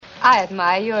I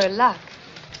admire your luck,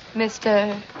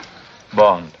 Mr.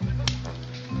 Bond.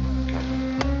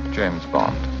 James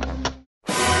Bond.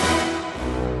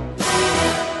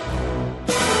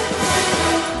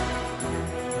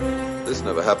 This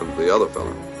never happened to the other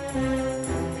fella.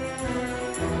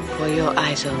 For your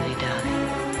eyes only, darling.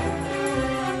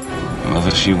 Whoever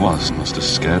she was must have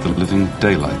scared the living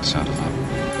daylights out of her.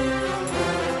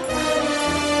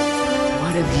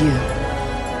 What of you?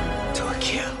 To a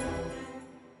kill.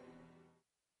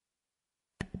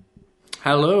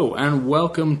 Hello, and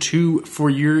welcome to For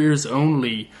Your Ears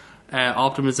Only,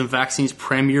 Optimism Vaccine's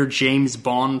premier James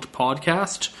Bond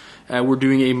podcast. We're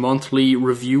doing a monthly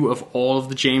review of all of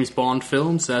the James Bond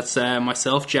films. That's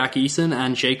myself, Jack Eason,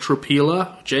 and Jake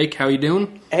Tropila. Jake, how you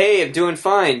doing? Hey, I'm doing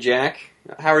fine, Jack.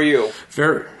 How are you?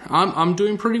 I'm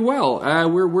doing pretty well.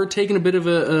 We're taking a bit of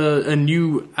a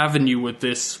new avenue with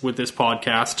this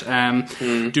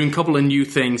podcast. Doing a couple of new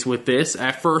things with this.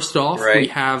 First off, we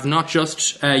have not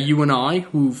just you and I,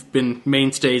 who've been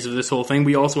mainstays of this whole thing.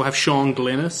 We also have Sean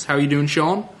Glynis. How are you doing,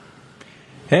 Sean?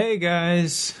 Hey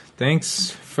guys,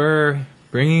 thanks for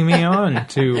bringing me on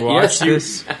to watch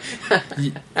this.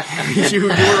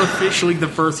 You're officially the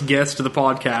first guest of the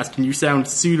podcast, and you sound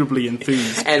suitably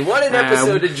enthused. And what an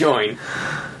episode to join.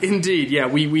 Indeed, yeah.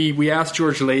 We asked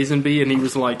George Lazenby, and he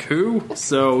was like, who?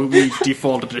 So we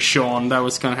defaulted to Sean. That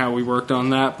was kind of how we worked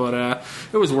on that, but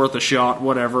it was worth a shot,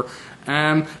 whatever.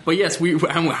 But yes,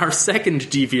 our second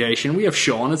deviation, we have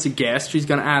Sean as a guest. He's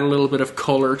going to add a little bit of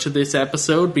colour to this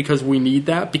episode because we need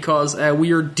that, because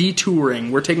we are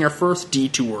detouring. We're taking our first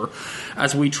detour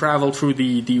as we travel through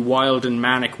the wild and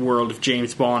manic world of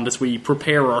James Bond as we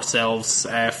prepare ourselves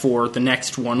for the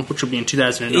next one, which will be in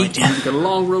 2019. We've got a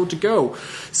long road to go.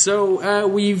 So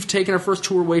we've taken our first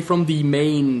tour away from the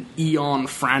main Eon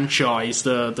franchise,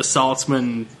 the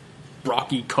Saltzman,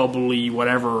 Brocky, Cubley,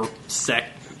 whatever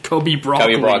Cubby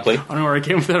broccoli. I don't know where I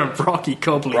came with that. Brocky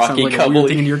Cubley. Brocky sounds like a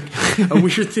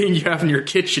weird thing you have in your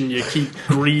kitchen. You keep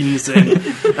greens in.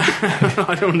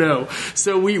 I don't know.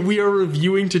 So we are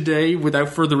reviewing today. Without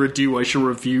further ado, I shall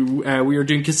review. We are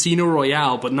doing Casino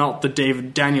Royale, but not the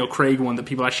Daniel Craig one that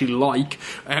people actually like.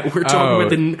 We're talking about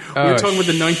the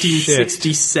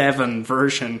 1967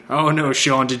 version. Oh no,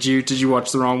 Sean, did you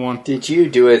watch the wrong one? Did you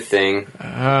do a thing?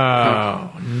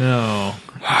 Oh no!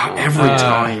 Every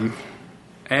time.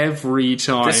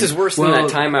 This is worse than that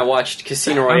time I watched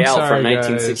Casino Royale from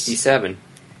 1967.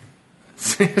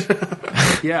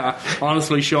 Yeah,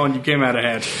 honestly, Sean, you came out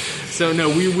ahead. So no,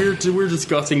 we're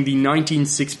discussing the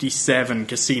 1967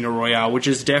 Casino Royale, which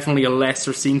is definitely a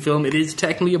lesser seen film. It is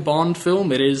technically a Bond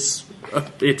film.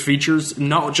 It features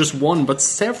not just one, but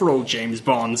several James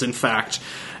Bonds, in fact,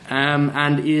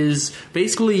 and is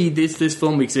basically this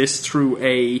film exists through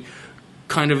a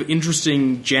kind of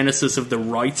interesting genesis of the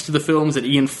rights to the films that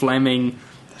Ian Fleming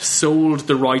sold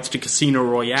the rights to Casino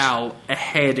Royale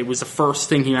ahead. It was the first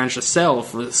thing he managed to sell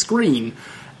for the screen,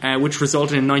 which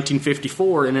resulted in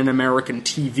 1954 in an American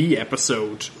TV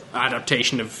episode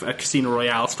adaptation of Casino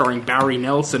Royale starring Barry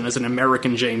Nelson as an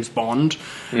American James Bond,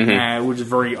 which is a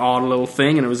very odd little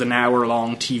thing, and it was an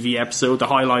hour-long TV episode. The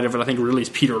highlight of it, I think, really is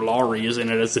Peter Lorre is in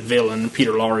it as the villain.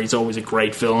 Peter Lorre is always a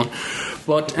great villain.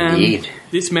 But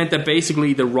this meant that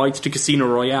basically the rights to Casino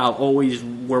Royale always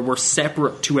were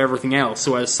separate to everything else.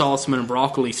 So as Saltzman and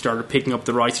Broccoli started picking up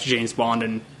the rights to James Bond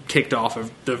and kicked off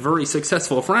of the very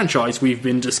successful franchise we've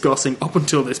been discussing up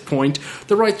until this point,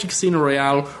 the rights to Casino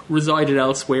Royale resided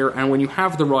elsewhere, and when you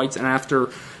have the rights, and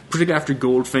particularly after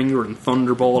Goldfinger and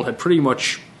Thunderball had pretty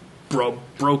much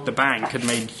broke the bank, had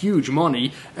made huge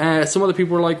money, some other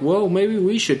people were like, well, maybe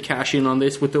we should cash in on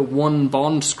this with the one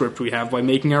Bond script we have by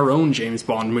making our own James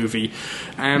Bond movie.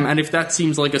 And if that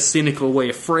seems like a cynical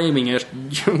way of framing it,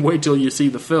 wait till you see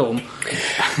the film.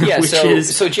 Yeah,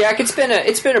 so Jack, it's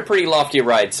been a pretty lofty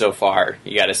ride so far,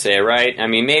 you gotta say, right? I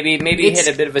mean, maybe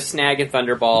hit a bit of a snag in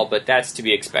Thunderball, but that's to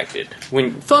be expected.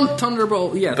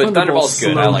 Thunderball, yeah, but Thunderball's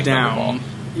good. I like down.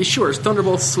 Thunderball. Sure,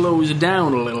 Thunderball slows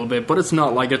down a little bit, but it's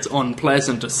not like it's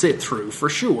unpleasant to sit through, for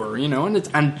sure, you know.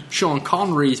 And Sean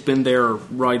Connery's been there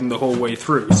riding the whole way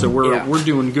through, so we're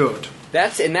doing good.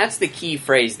 That's the key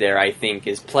phrase there, I think,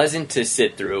 is pleasant to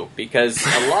sit through, because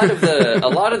a lot of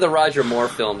the Roger Moore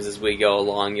films as we go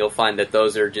along, you'll find that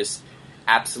those are just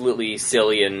absolutely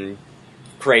silly and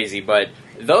crazy, but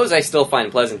those I still find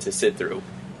pleasant to sit through.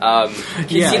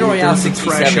 Casino Royale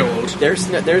 67.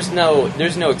 There's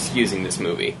no excusing this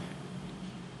movie.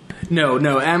 No.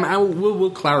 We'll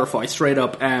clarify straight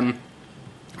up.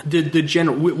 the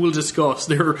general, we'll discuss.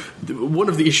 One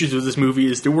of the issues with this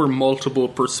movie is there were multiple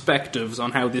perspectives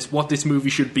on what this movie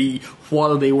should be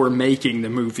while they were making the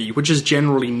movie, which is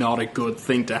generally not a good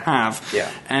thing to have.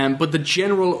 Yeah. But the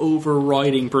general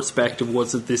overriding perspective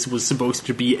was that this was supposed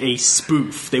to be a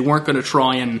spoof. They weren't going to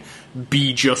try and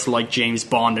be just like James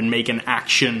Bond and make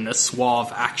a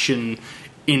suave action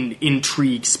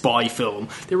intrigue spy film.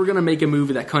 They were going to make a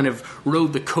movie that kind of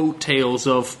rode the coattails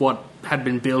of what had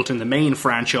been built in the main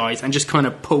franchise and just kind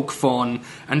of poke fun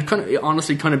and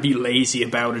honestly be lazy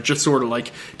about it. Just sort of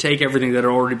like take everything that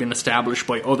had already been established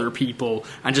by other people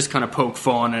and just kind of poke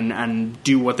fun and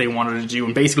do what they wanted to do,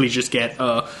 and basically just get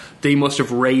they must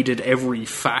have raided every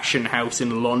fashion house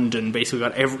in London, basically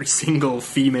got every single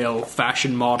female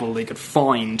fashion model they could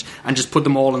find and just put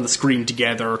them all on the screen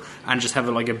together and just have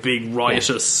a big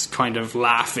riotous kind of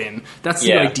laugh in. That's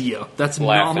the idea. That's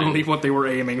nominally what they were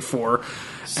aiming for.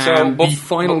 So the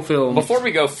final film. Before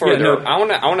we go further, I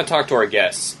want to talk to our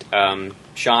guest.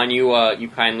 Sean, you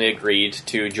kindly agreed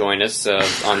to join us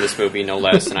on this movie, no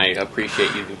less, and I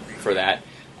appreciate you for that.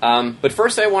 But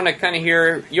first, I want to kind of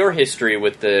hear your history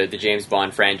with the James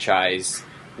Bond franchise.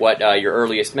 What your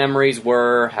earliest memories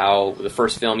were, how the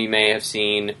first film you may have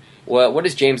seen. What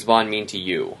does James Bond mean to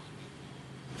you?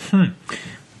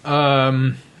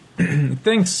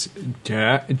 Thanks,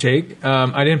 Jake.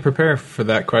 I didn't prepare for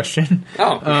that question.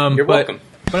 Oh, you're welcome.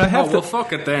 But I have well,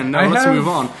 fuck it then. Now let's move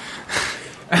on.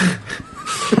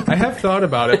 I have thought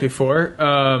about it before,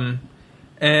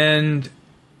 and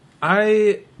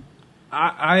I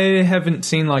haven't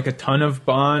seen a ton of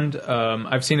Bond.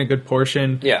 I've seen a good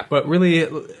portion. Yeah. But really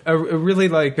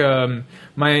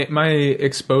my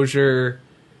exposure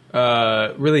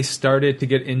really started to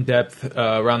get in depth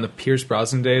around the Pierce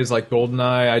Brosnan days, like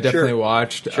GoldenEye. I definitely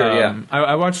watched.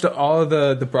 I watched all of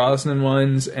the Brosnan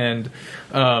ones, and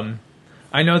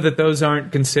I know that those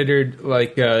aren't considered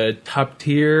top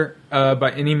tier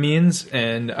by any means,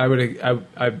 and I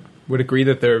would agree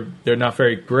that they're not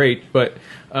very great. But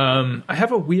I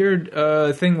have a weird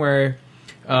thing where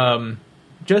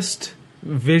just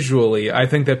visually, I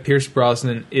think that Pierce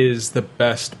Brosnan is the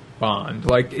best Bond.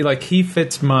 Like he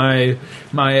fits my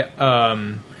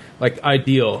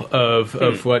ideal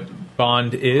of what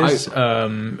Bond is. I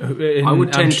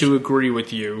would tend to agree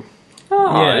with you.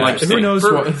 Who knows?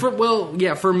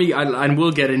 For me, and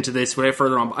we'll get into this way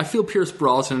further on, but I feel Pierce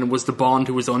Brosnan was the Bond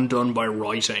who was undone by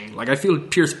writing. I feel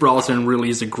Pierce Brosnan really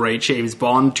is a great James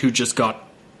Bond who just got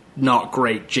not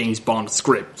great James Bond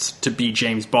scripts to be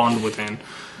James Bond within.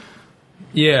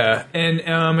 Yeah, and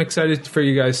I'm excited for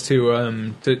you guys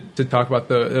to talk about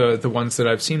the ones that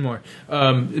I've seen more.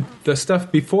 The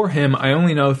stuff before him, I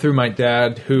only know through my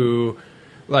dad, who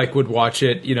would watch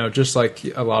it. Just like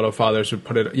a lot of fathers would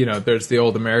put it. There's the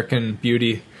old American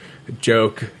Beauty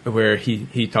joke where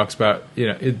he talks about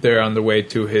they're on the way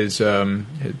to his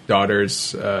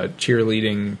daughter's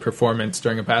cheerleading performance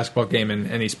during a basketball game,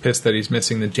 and he's pissed that he's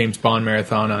missing the James Bond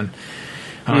marathon on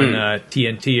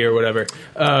TNT or whatever.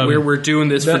 We're doing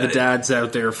this for the dads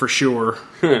out there for sure.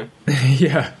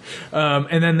 Yeah.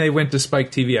 And then they went to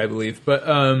Spike TV, I believe. But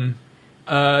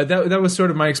that was sort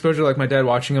of my exposure, my dad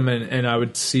watching them, and I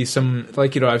would see some,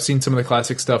 I've seen some of the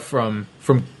classic stuff from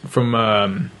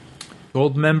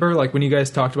Goldmember, when you guys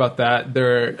talked about that,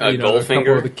 there are a couple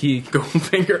of the key...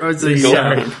 Goldfinger?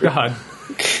 God.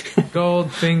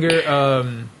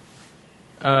 Goldfinger,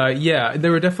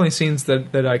 there were definitely scenes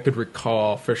that I could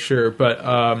recall for sure, but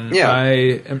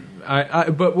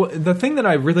but the thing that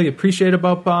I really appreciate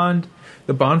about Bond,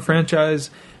 the Bond franchise,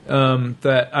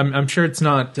 that I'm sure it's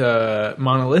not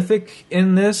monolithic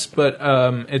in this, but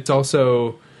it's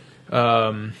also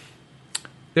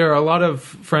there are a lot of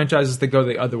franchises that go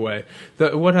the other way.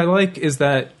 What I like is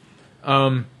that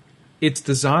it's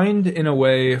designed in a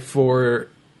way for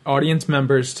audience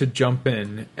members to jump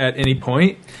in at any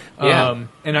point. And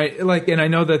I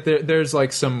know that there's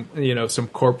some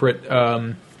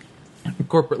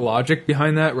corporate logic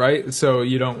behind that, right? So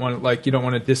you don't want to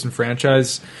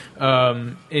disenfranchise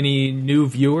any new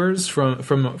viewers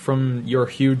from your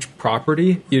huge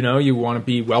property. You want to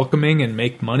be welcoming and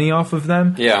make money off of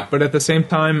them. Yeah. But at the same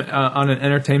time, on an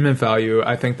entertainment value,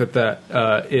 I think that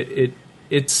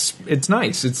it's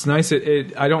nice. It's nice.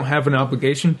 I don't have an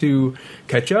obligation to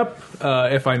catch up.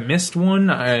 If I missed one,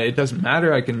 it doesn't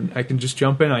matter. I can just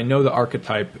jump in. I know the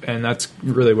archetype, and that's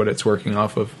really what it's working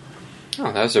off of. Oh,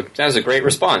 that was a great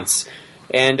response.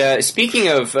 And speaking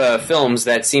of films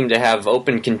that seem to have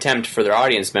open contempt for their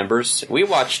audience members, we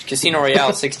watched Casino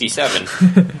Royale '67,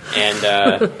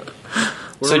 and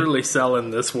We're really selling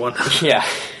this one. Yeah.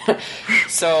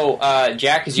 So,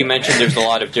 Jack, as you mentioned, there's a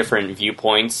lot of different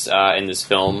viewpoints in this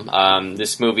film.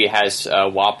 This movie has a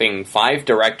whopping 5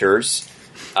 directors,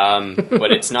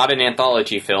 but it's not an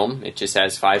anthology film. It just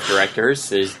has 5 directors.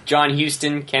 There's John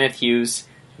Huston, Kenneth Hughes,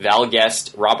 Val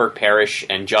Guest, Robert Parrish,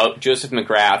 and Joseph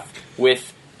McGrath,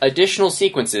 with additional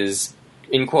sequences,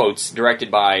 in quotes,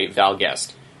 directed by Val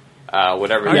Guest.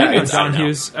 Whatever that means. John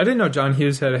Hughes. I didn't know John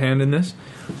Hughes had a hand in this.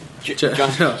 John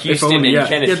Huston and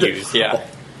Kenneth Hughes, yeah.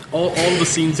 All the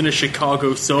scenes in a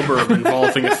Chicago suburb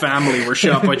involving a family were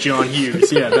shot by John Hughes.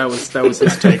 Yeah, that was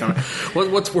his take on it.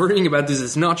 What's worrying about this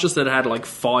is not just that it had like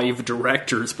 5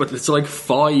 directors, but it's like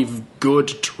 5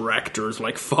 good directors,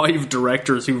 like 5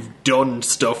 directors who've done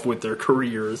stuff with their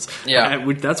careers. Yeah,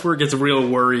 that's where it gets real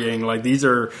worrying. Like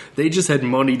they just had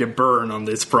money to burn on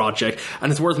this project,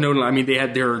 and it's worth noting. I mean, they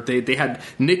had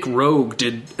Nick Rogue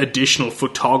did additional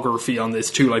photography on this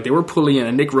too. Like they were pulling in,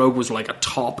 and Nick Rogue was like a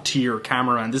top tier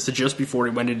camera, and this is just before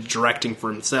he went into directing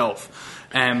for himself.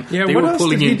 What else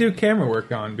did he do camera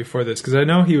work on before this? Because I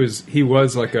know he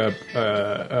was like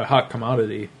a hot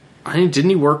commodity. Didn't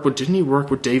he work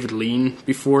with David Lean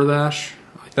before that?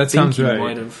 That sounds right.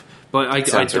 Might have. But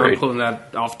I'm pulling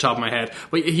that off the top of my head.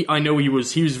 But I know he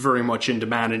was very much in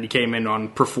demand, and he came in on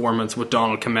performance with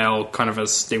Donald Cammell, kind of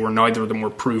as they were neither of them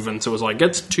were proven. So it was like,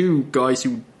 it's 2 guys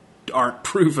who aren't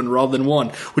proven rather than 1,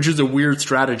 which is a weird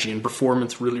strategy, and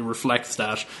performance really reflects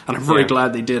that, and I'm very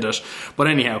glad they did it. But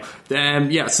anyhow,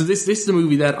 so this is a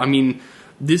movie that, I mean,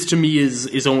 this to me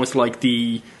is almost like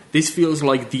this feels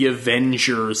like the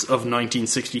Avengers of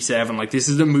 1967. Like, this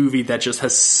is a movie that just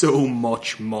has so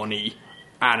much money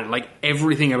at it. Like,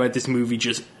 everything about this movie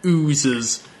just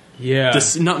oozes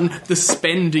the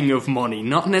spending of money,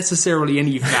 not necessarily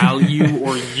any value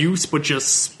or use, but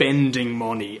just spending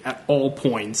money at all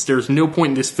points. There's no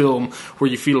point in this film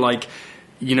where you feel like,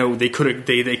 you know, they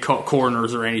cut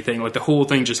corners or anything. Like, the whole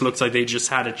thing just looks like they just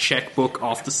had a checkbook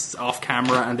off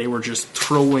camera and they were just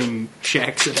throwing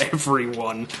checks at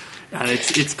everyone, and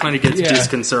it's kind of gets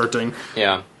disconcerting.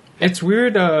 Yeah, it's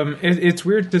weird. It's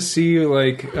weird to see,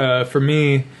 like, for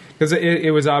me. Because it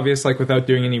was obvious, like, without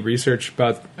doing any research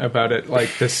about it,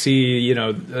 like, to see, you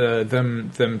know,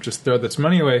 them just throw this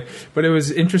money away. But it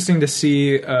was interesting to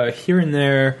see here and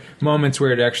there moments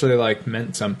where it actually, like,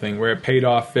 meant something, where it paid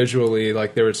off visually.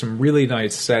 Like, there were some really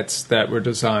nice sets that were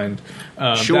designed.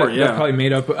 That probably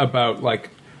made up about, like,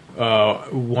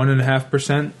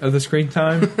 1.5% of the screen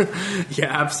time. Yeah,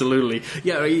 absolutely.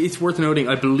 Yeah, it's worth noting,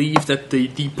 I believe that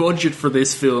the budget for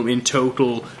this film in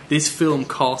total, this film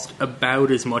cost about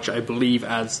as much, I believe,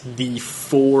 as the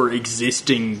 4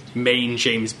 existing main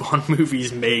James Bond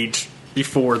movies made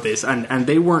before this, and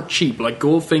they weren't cheap. Like,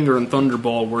 Goldfinger and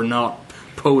Thunderball were not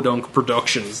podunk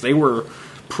productions. They were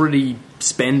pretty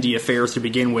spendy affairs to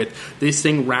begin with. This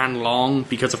thing ran long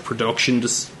because of production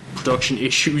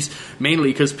issues,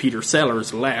 mainly because Peter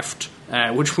Sellers left,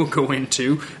 which we'll go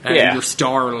into. Your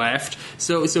star left.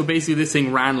 So basically this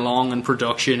thing ran long in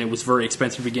production. It was very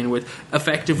expensive to begin with.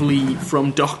 Effectively,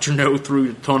 from Dr. No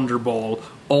through to Thunderball,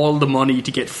 all the money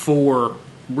to get 4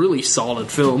 really solid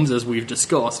films, as we've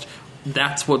discussed,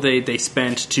 that's what they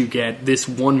spent to get this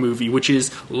one movie, which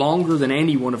is longer than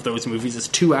any one of those movies. It's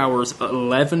 2 hours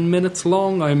 11 minutes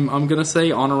long, I'm going to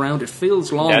say, on around. It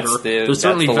feels longer. There's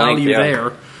certainly value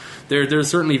there. There's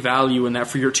certainly value in that.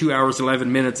 For your 2 hours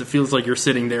 11 minutes, it feels like you're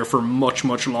sitting there for much,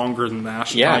 much longer than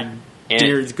that. Yeah,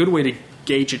 it's a good way to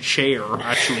gauge a chair.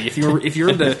 Actually, if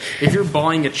you're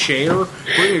buying a chair,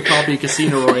 bring a copy of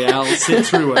Casino Royale, sit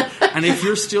through it, and if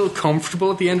you're still comfortable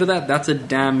at the end of that, that's a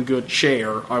damn good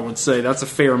chair. I would say that's a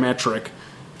fair metric.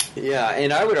 Yeah,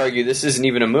 and I would argue this isn't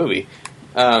even a movie.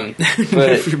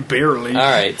 But barely. All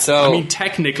right, so I mean,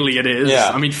 technically it is. Yeah.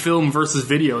 I mean, film versus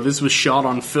video. This was shot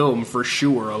on film for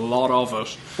sure. A lot of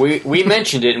it. We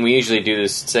mentioned it, and we usually do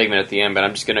this segment at the end, but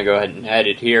I'm just going to go ahead and add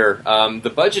it here. The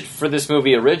budget for this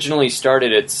movie originally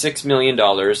started at $6 million.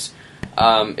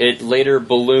 It later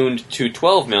ballooned to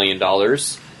 $12 million,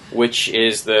 which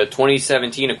is the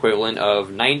 2017 equivalent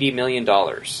of $90 million.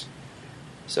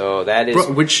 So that is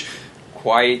which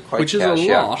is a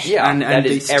lot, and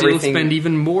they still spend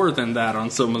even more than that on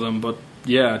some of them. But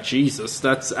yeah, Jesus,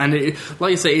 that's like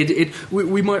I say,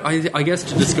 we might. I guess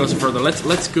to discuss further, let's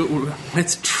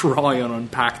try and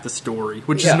unpack the story,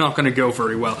 which is not going to go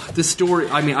very well. The story,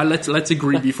 I mean, let's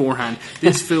agree beforehand.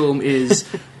 This film is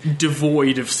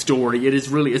devoid of story. It is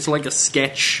really, it's like a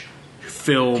sketch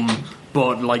film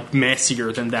but like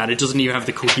messier than that. It doesn't even have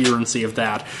the coherency of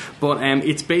that. But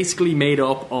it's basically made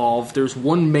up of, there's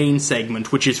one main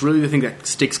segment, which is really the thing that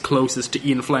sticks closest to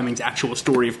Ian Fleming's actual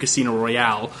story of Casino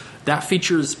Royale. That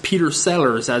features Peter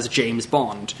Sellers as James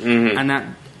Bond. And that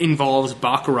involves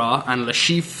Baccarat and Le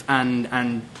Chiffre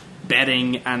and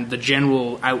betting and the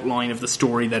general outline of the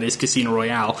story that is Casino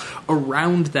Royale.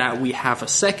 Around that, we have a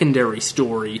secondary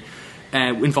story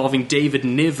involving David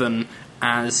Niven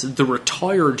as the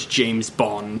retired James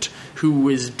Bond, who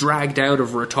is dragged out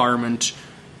of retirement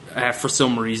for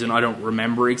some reason. I don't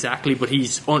remember exactly, but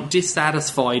he's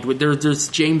dissatisfied with... There's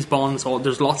James Bonds,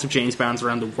 there's lots of James Bonds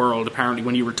around the world. Apparently,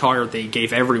 when he retired, they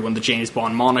gave everyone the James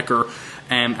Bond moniker,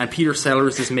 and Peter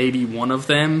Sellers is maybe one of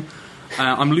them.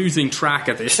 I'm losing track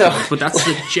at this point, but that's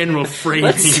the general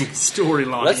framing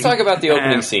storyline. Let's talk about the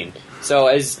opening scene. So,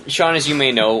 as Sean, as you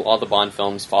may know, all the Bond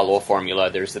films follow a formula.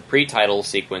 There's the pre-title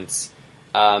sequence.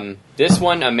 This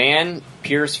one, a man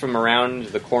peers from around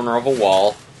the corner of a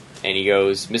wall, and he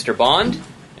goes, "Mr. Bond?"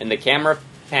 And the camera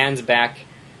pans back,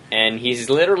 and he's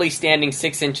literally standing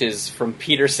 6 inches from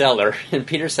Peter Sellers, and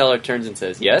Peter Sellers turns and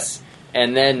says, "Yes?"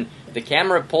 And then the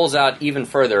camera pulls out even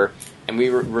further, and we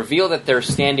reveal that they're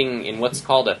standing in what's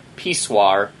called a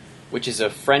pissoir, which is a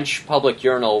French public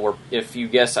urinal where if you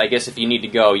need to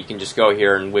go, you can just go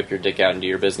here and whip your dick out and do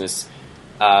your business.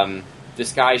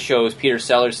 This guy shows Peter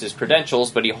Sellers his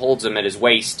credentials, but he holds them at his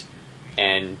waist,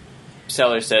 and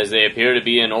Sellers says they appear to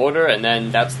be in order, and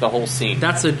then that's the whole scene.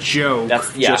 That's a joke,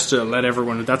 just to let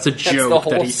everyone know. That's a joke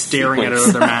that he's staring at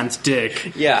another man's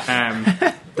dick.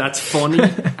 Yeah. That's funny,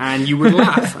 and you would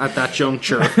laugh at that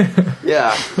juncture.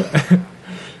 Yeah.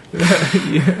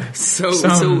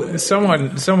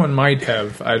 Someone might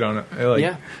have. I don't know.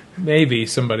 Maybe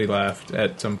somebody laughed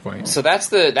at some point. So that's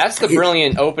the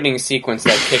brilliant opening sequence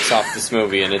that kicks off this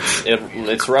movie, and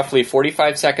it's roughly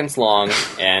 45 seconds long,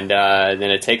 and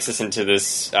then it takes us into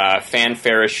this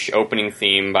fanfare-ish opening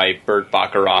theme by Burt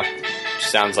Bacharach, which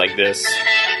sounds like this.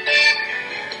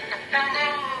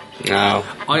 No,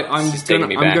 I'm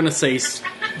gonna say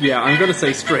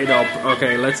straight up.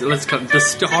 Okay, let's cut. The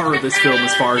star of this film,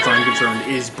 as far as I'm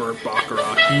concerned, is Burt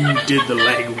Bacharach. He did the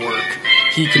legwork.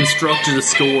 He constructed a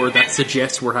score that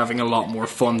suggests we're having a lot more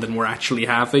fun than we're actually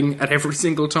having at every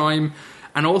single time.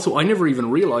 And also, I never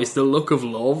even realized The Look of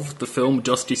Love, the film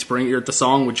the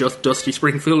song with just Dusty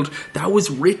Springfield, that was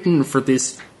written for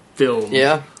this film.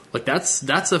 Yeah. Like,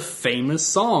 that's a famous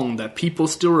song that people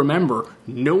still remember.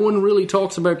 No one really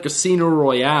talks about Casino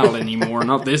Royale anymore,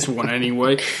 not this one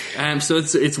anyway. So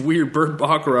it's weird. Burt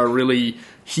Bacharach really,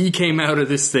 he came out of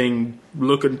this thing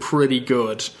looking pretty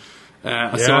good. So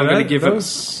I'm going to give him...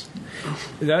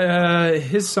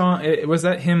 his song, was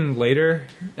that him later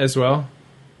as well?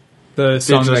 The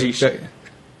song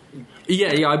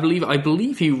Yeah, I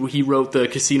believe he wrote the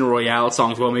Casino Royale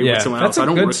song as well, maybe with someone else. That's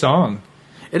a good song.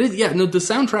 It is, the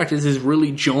soundtrack is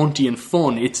really jaunty and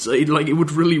fun. It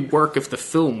would really work if the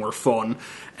film were fun.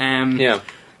 But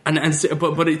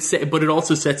it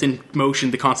also sets in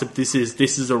motion the concept. This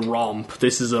is a romp.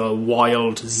 This is a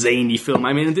wild, zany film.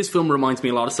 I mean, this film reminds me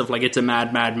a lot of stuff like It's a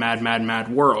Mad, Mad, Mad, Mad,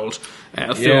 Mad World.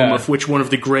 A film of which one of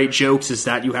the great jokes is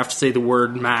that you have to say the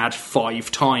word mad 5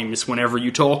 times whenever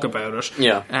you talk about it.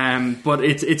 Yeah. But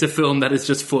it's a film that is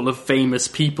just full of famous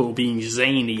people being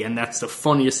zany, and that's the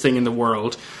funniest thing in the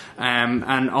world.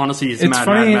 And honestly,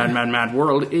 Mad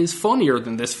World is funnier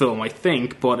than this film, I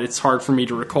think, but it's hard for me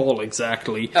to recall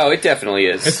exactly. Oh, it definitely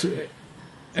is.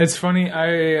 It's funny.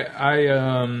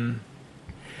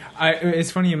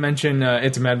 It's funny you mention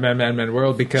It's a Mad, Mad, Mad, Mad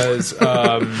World because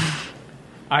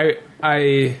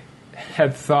I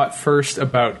had thought first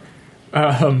about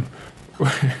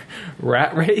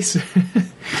Rat Race,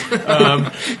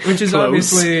 which is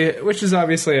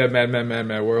obviously a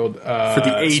Mad World for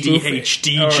the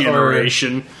ADHD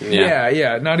generation.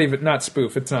 Not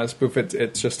spoof. It's not a spoof.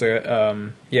 It's just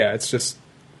a it's just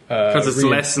because it's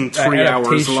less than 3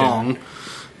 hours long.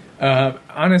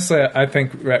 Honestly, I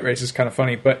think Rat Race is kind of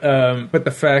funny, but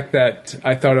the fact that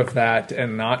I thought of that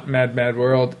and not Mad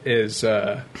World is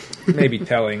maybe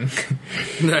telling.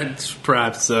 That's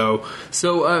perhaps so.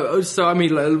 So I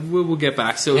mean, we'll get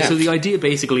back. So the idea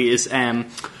basically is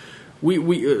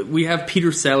we have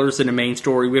Peter Sellers in a main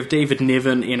story. We have David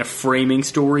Niven in a framing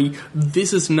story.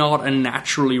 This is not a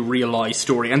naturally realised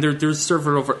story, and there's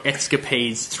several other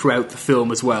escapades throughout the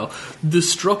film as well. The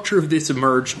structure of this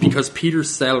emerged because Peter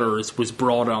Sellers was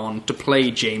brought on to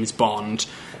play James Bond,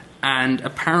 and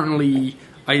apparently,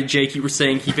 Jake, you were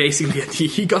saying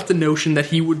he got the notion that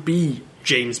he would be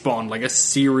James Bond, like a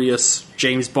serious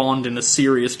James Bond in a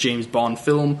serious James Bond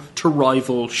film to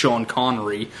rival Sean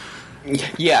Connery.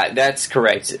 Yeah, that's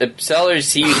correct.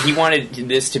 Sellers, he wanted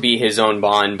this to be his own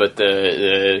Bond, but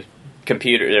the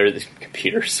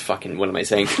computers, fucking, what am I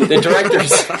saying? The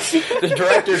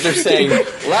directors are saying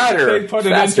louder, They put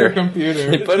faster. it into a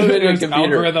computer. They put it into a was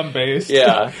computer. algorithm based.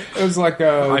 Yeah. It was like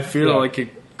a... I feel like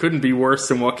it couldn't be worse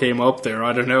than what came up there.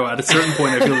 I don't know. At a certain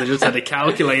point, I feel they just had a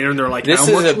calculator and they're like, This how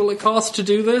is much a- will it cost to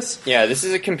do this? Yeah, this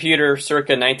is a computer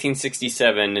circa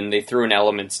 1967, and they threw in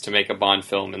elements to make a Bond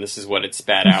film, and this is what it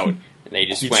spat out. And they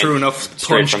just You went threw enough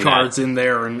straight punch from cards that. in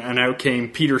there, and out came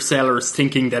Peter Sellers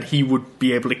thinking that he would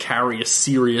be able to carry a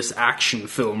serious action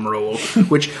film role.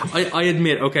 Which I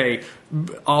admit, okay,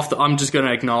 I'm just going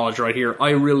to acknowledge right here.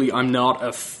 I'm not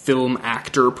a film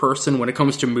actor person. When it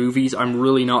comes to movies, I'm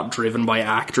really not driven by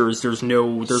actors. There's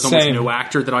almost Same. no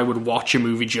actor that I would watch a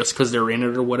movie just because they're in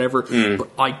it or whatever. But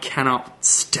I cannot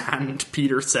stand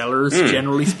Peter Sellers,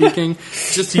 generally speaking.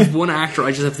 Just he's one actor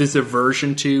I just have this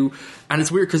aversion to. And it's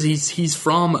weird because he's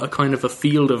from a kind of a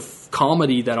field of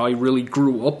comedy that I really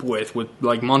grew up with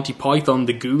like Monty Python,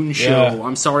 The Goon Show. Yeah.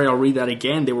 I'm sorry, I'll read that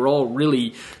again. They were all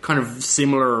really kind of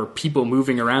similar people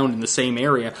moving around in the same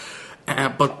area.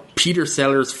 But Peter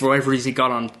Sellers, for whatever reason he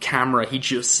got on camera, he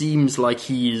just seems like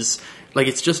he's like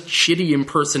it's just shitty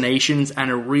impersonations and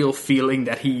a real feeling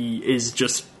that he's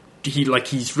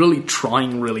really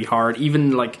trying really hard.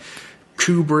 Even like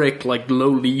Kubrick, like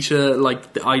Lolita,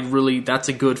 that's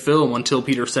a good film until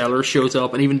Peter Sellers shows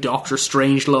up, and even Doctor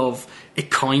Strangelove,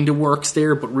 it kind of works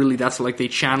there, but really that's like they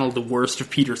channel the worst of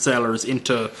Peter Sellers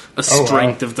into a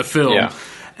strength of the film. Yeah.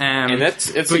 And it's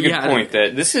a good point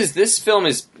that this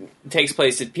film takes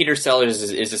place at Peter Sellers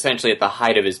is essentially at the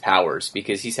height of his powers,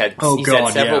 because he's had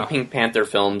several Pink Panther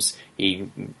films.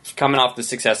 He coming off the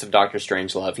success of Doctor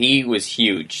Strangelove, he was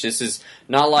huge. This is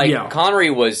not like Connery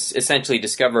was essentially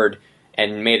discovered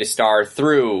and made a star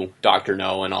through Dr.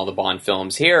 No and all the Bond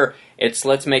films. Here, it's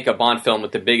let's make a Bond film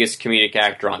with the biggest comedic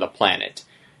actor on the planet.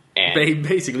 And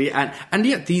basically, and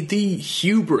yet the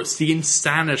hubris, the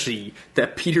insanity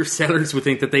that Peter Sellers would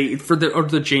think that for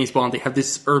the James Bond, they have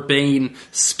this urbane,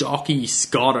 stocky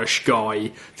Scottish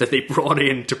guy that they brought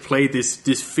in to play this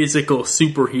physical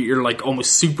superhero, like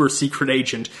almost super secret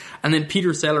agent. And then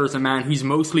Peter Sellers, a man who's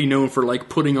mostly known for like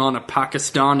putting on a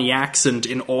Pakistani accent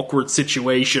in awkward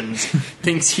situations,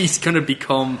 thinks he's going to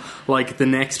become like the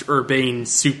next urbane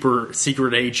super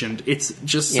secret agent. It's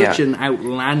just such an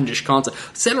outlandish concept.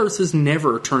 Sellers has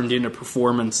never turned in a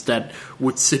performance that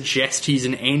would suggest he's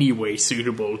in any way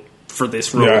suitable for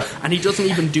this role, and he doesn't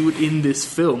even do it in this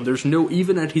film. There's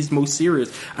even at his most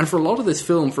serious, and for a lot of this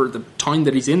film, for the time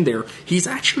that he's in there, he's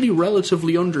actually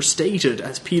relatively understated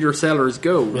as Peter Sellers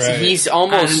goes. Right. He's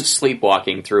almost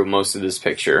sleepwalking through most of this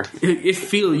picture. It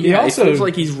feels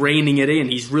like he's reining it in.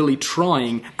 He's really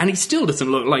trying, and he still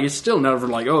doesn't look like, it's still never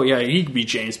like, oh yeah, he could be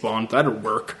James Bond, that'd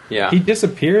work. Yeah, he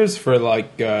disappears for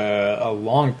like a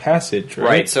long passage, right?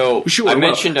 Right. So I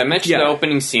mentioned the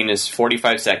opening scene is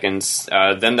 45 seconds.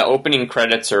 Then the opening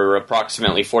credits are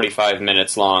approximately 45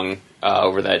 minutes long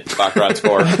over that Baccarat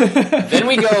score. Then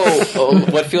we go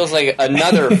what feels like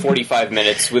another 45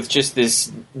 minutes with just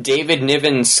this David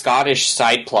Niven Scottish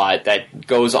side plot that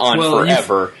goes on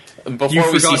forever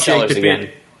before we see Sellers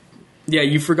again. Yeah,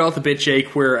 you forgot the bit,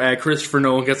 Jake, where Christopher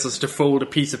Nolan gets us to fold a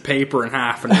piece of paper in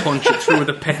half and punch it through with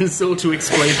a pencil to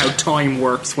explain how time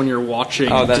works when you're watching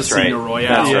Casino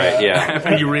Royale. That's right, yeah.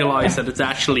 And you realise that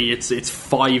it's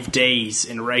 5 days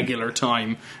in regular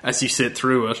time as you sit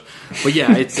through it. But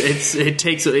yeah, it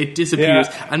disappears.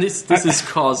 Yeah. And this is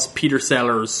because Peter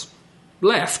Sellers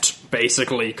left,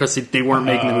 basically, because they weren't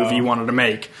making the movie he wanted to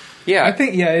make. Yeah, I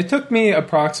think it took me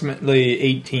approximately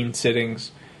 18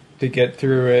 sittings to get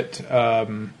through it,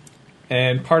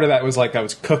 and part of that was like I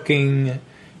was cooking,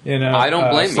 I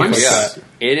don't blame you.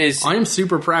 It is. I am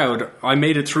super proud. I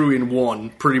made it through in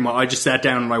one, pretty much. I just sat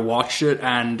down and I watched it,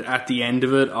 and at the end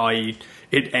of it,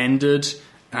 it ended,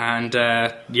 and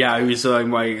it was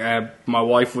my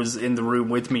wife was in the room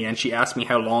with me, and she asked me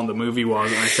how long the movie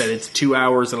was, and I said it's 2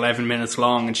 hours 11 minutes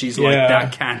long, and she's like,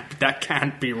 that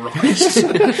can't be right.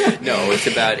 No, it's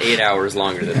about 8 hours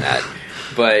longer than that.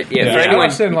 But for anyone, I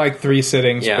watched it in like 3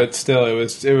 sittings, but still, it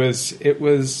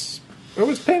was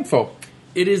painful.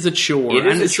 It is a chore.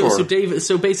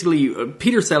 So basically,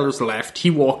 Peter Sellers left. He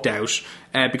walked out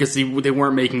because they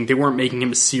weren't making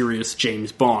him a serious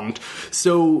James Bond.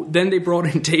 So then they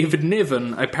brought in David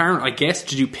Niven, apparently, I guess,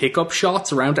 to do pickup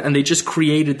shots around it, and they just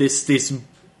created this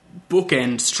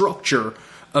bookend structure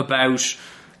about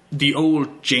the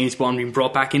old James Bond being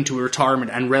brought back into retirement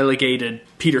and relegated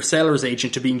Peter Sellers'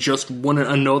 agent to being just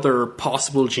another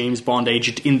possible James Bond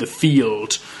agent in the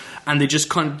field. and they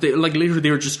just literally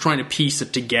they were just trying to piece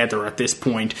it together at this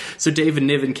point. So David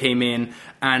Niven came in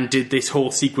and did this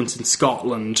whole sequence in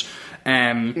Scotland.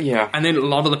 And then a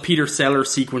lot of the Peter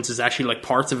Sellers sequences, actually, like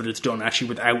parts of it is done actually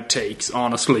with outtakes,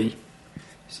 honestly.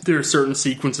 There are certain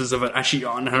sequences of it actually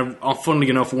funnily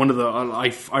enough, one of the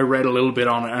I read a little bit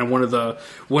on it, and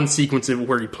one sequence of it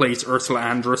where he plays Ursula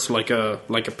Andress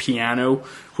like a piano,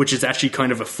 which is actually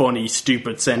kind of a funny,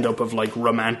 stupid send up of like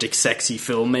romantic, sexy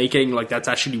filmmaking. Like that's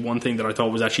actually one thing that I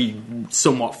thought was actually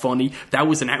somewhat funny. That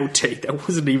was an outtake. That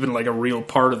wasn't even like a real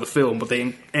part of the film, but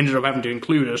they ended up having to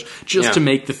include it just to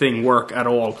make the thing work at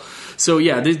all. So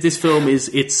yeah, this film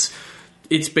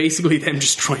it's basically them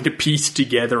just trying to piece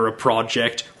together a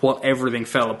project while everything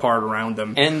fell apart around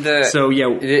them. And there's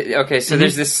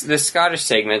this Scottish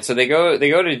segment. So they go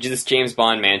to this James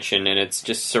Bond mansion, and it's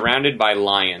just surrounded by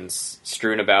lions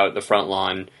strewn about the front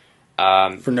lawn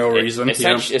for no reason.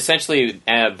 Essentially,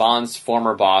 Bond's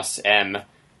former boss M,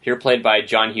 here played by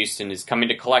John Huston, is coming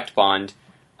to collect Bond.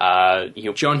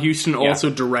 John Huston also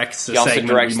directs the segment. He also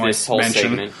directs this whole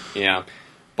segment. Yeah.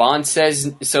 Bond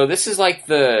says, so this is like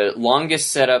the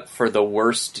longest setup for the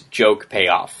worst joke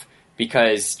payoff.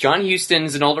 Because John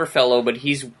Huston's an older fellow, but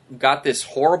he's got this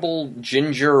horrible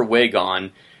ginger wig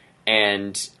on.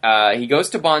 And he goes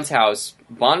to Bond's house.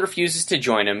 Bond refuses to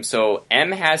join him, so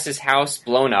M has his house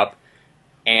blown up.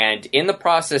 And in the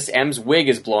process, M's wig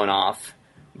is blown off.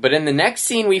 But in the next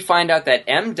scene, we find out that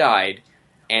M died.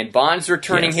 And Bond's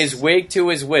returning his wig to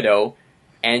his widow.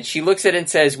 And she looks at it and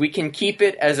says, "We can keep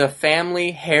it as a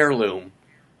family heirloom."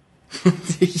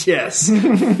 Yes.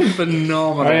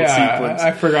 Phenomenal sequence.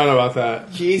 I forgot about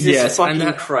that. Jesus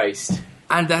fucking Christ.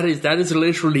 And that is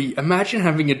literally, imagine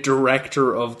having a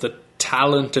director of the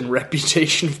talent and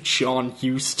reputation of John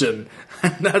Huston.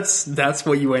 And that's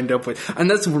what you end up with. And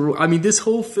this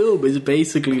whole film is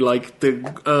basically like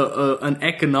an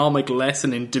economic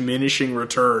lesson in diminishing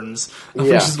returns.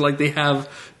 Which is like they have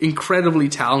incredibly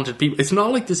talented people. It's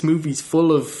not like this movie's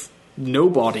full of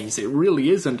nobodies. It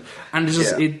really isn't. And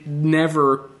it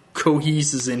never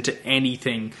coheses into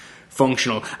anything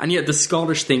functional. And yet the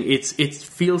Scottish thing, it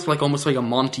feels like almost like a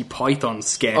Monty Python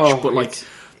sketch, but like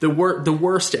the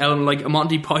worst element, like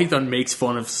Monty Python makes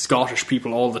fun of Scottish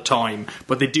people all the time,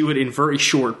 but they do it in very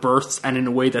short bursts and in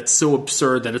a way that's so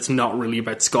absurd that it's not really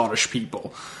about Scottish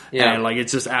people. Yeah, like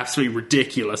it's just absolutely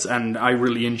ridiculous, and I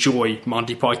really enjoy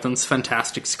Monty Python's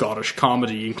fantastic Scottish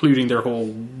comedy, including their whole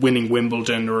winning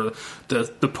Wimbledon, or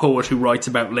the poet who writes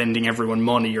about lending everyone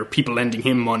money, or people lending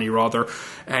him money rather.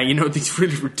 These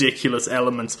really ridiculous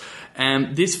elements.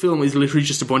 This film is literally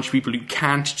just a bunch of people who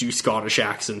can't do Scottish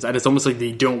accents, and it's almost like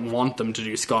they don't want them to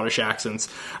do Scottish accents,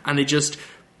 and they just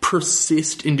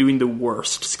persist in doing the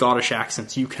worst Scottish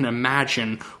accents you can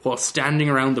imagine while standing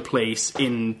around the place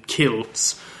in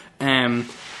kilts. And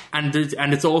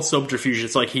it's all subterfuge.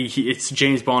 It's like it's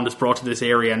James Bond is brought to this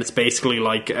area, and it's basically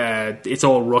like it's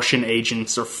all Russian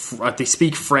agents, or they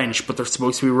speak French, but they're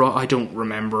supposed to be I don't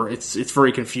remember. It's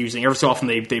very confusing. Every so often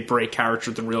they break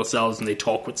character with the real selves and they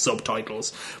talk with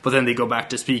subtitles, but then they go back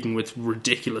to speaking with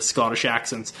ridiculous Scottish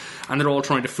accents, and they're all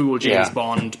trying to fool James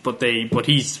Bond, but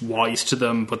he's wise to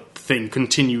them. But the thing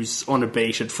continues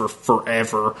unabated for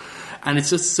forever. And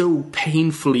it's just so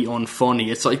painfully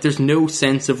unfunny. It's like there's no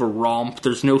sense of a romp.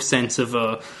 There's no sense of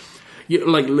a...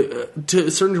 to a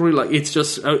certain degree, like, it's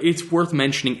just... it's worth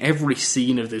mentioning every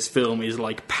scene of this film is,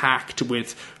 like, packed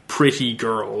with pretty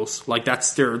girls. Like,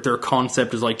 that's their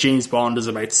concept is, like, James Bond is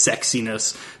about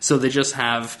sexiness. So they just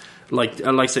have... Like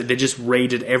I said, they just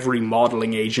raided every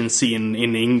modelling agency in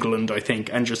England, I think.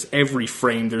 And just every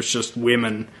frame, there's just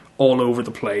women all over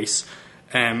the place.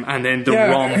 And then the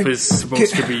romp is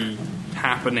supposed to be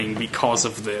happening because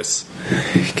of this.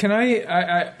 Can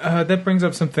I that brings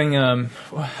up something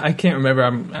I can't remember.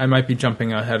 I might be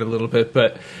jumping ahead a little bit,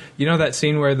 but you know that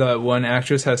scene where the one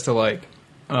actress has to like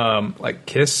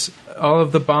kiss all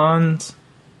of the Bonds?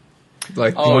 She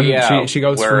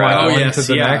goes from one to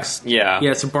the next.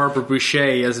 Yeah, so Barbara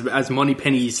Boucher as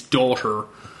Moneypenny's daughter.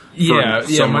 For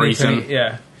some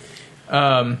reason.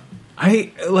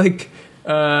 I like.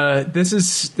 This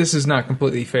is not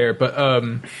completely fair, but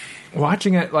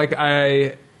watching it, like,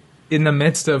 in the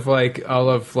midst of like all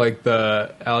of like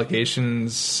the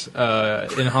allegations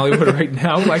in Hollywood right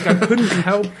now, like I couldn't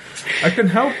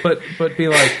help but be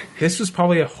like, this was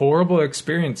probably a horrible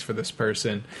experience for this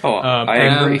person. I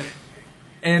agree.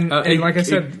 And like I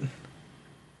said.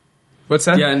 What's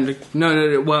that? Yeah,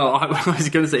 no. Well, I was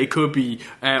going to say it could be.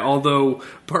 Although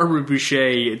Barbara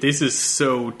Boucher, this is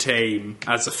so tame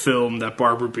as a film that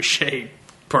Barbara Boucher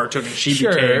partook in. She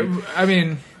became. I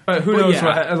mean, But who knows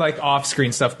what, like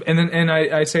off-screen stuff. And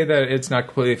I say that it's not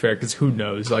completely fair because who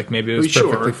knows? Like maybe it was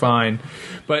perfectly fine.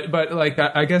 But like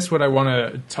I guess what I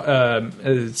want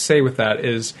to say with that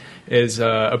is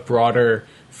a broader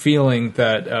feeling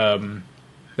that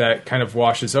that kind of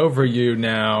washes over you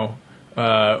now,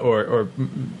 or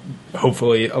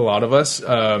hopefully a lot of us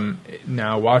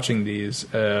now watching these.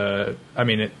 I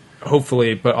mean,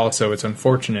 hopefully, but also it's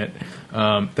unfortunate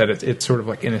that it's sort of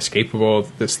like inescapable,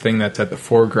 this thing that's at the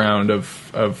foreground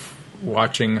of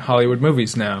watching Hollywood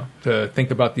movies now, to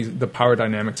think about the power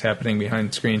dynamics happening behind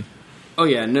the screen. Oh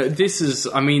yeah, no, this is,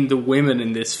 I mean, the women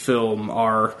in this film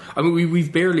are, I mean,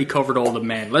 we've barely covered all the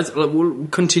men. We'll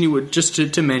continue with, just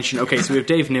to mention, okay, so we have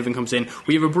Dave Niven comes in,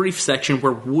 we have a brief section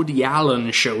where Woody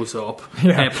Allen shows up,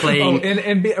 playing...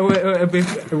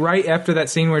 right after that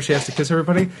scene where she has to kiss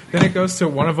everybody, then it goes to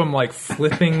one of them, like,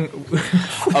 flipping...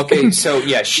 Okay, so,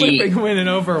 yeah, flipping winning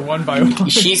over one by one.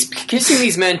 She's kissing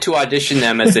these men to audition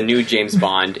them as the new James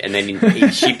Bond, and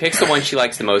then she picks the one she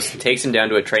likes the most, takes him down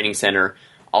to a training center.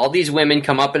 All these women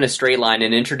come up in a straight line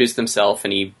and introduce themselves,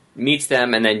 and he meets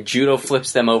them, and then judo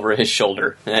flips them over his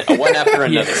shoulder, one after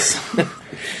another.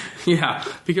 Yeah,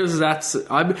 because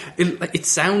it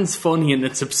sounds funny in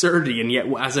its absurdity, and yet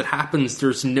as it happens,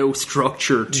 there's no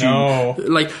structure to... No.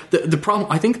 Like, the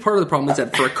problem... I think part of the problem is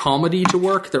that for a comedy to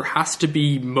work, there has to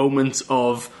be moments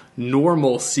of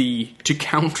normalcy to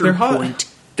counterpoint...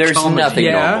 There's comedy.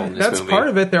 nothing normal in this that's movie. part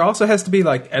of it. There also has to be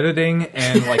like editing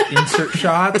and like insert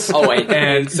shots. Oh,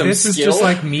 and some this skill? is just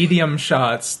like medium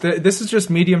shots. This is just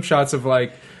medium shots of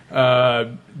like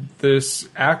this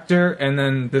actor and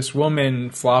then this woman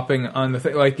flopping on the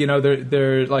thing. Like, you know,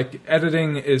 they're like,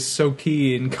 editing is so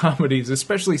key in comedies,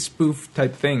 especially spoof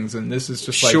type things, and this is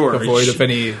just like devoid of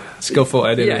any skillful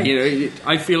editing. Yeah, you know,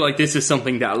 I feel like this is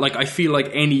something that, like, I feel like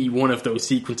any one of those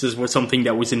sequences was something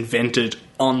that was invented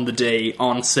on the day,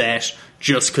 on set,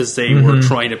 just because they were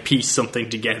trying to piece something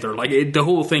together. Like, the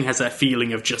whole thing has that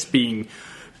feeling of just being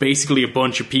basically a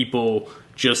bunch of people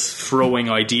just throwing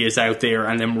ideas out there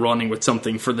and then running with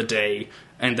something for the day,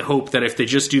 and the hope that if they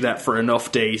just do that for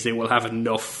enough days, they will have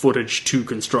enough footage to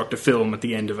construct a film at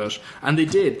the end of it. And they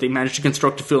did. They managed to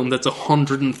construct a film that's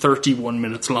 131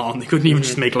 minutes long. They couldn't even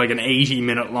just make like an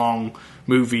 80-minute long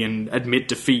movie and admit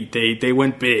defeat. They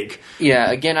went big. Yeah,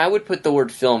 again, I would put the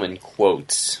word film in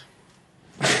quotes.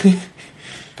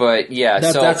 But yeah,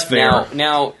 that's fair.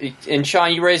 Now, and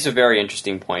Sean, you raised a very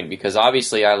interesting point, because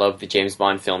obviously I love the James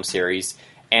Bond film series,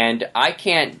 and I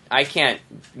can't,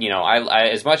 you know, I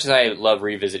as much as I love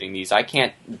revisiting these, I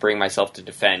can't bring myself to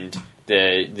defend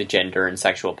the gender and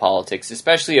sexual politics,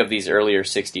 especially of these earlier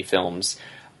 60 films.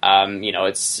 You know,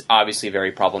 it's obviously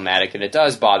very problematic, and it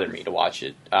does bother me to watch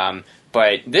it.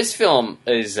 But this film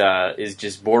is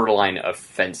just borderline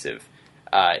offensive.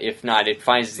 If not, it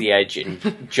finds the edge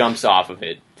and jumps off of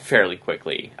it fairly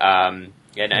quickly. And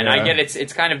I get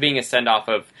it's kind of being a send-off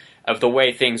of the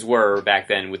way things were back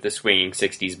then with the swinging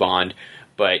 60s Bond.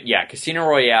 But yeah, Casino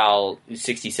Royale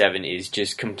 67 is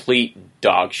just complete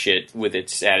dog shit with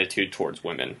its attitude towards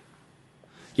women.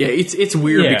 Yeah, it's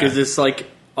weird because it's like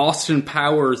Austin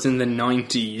Powers in the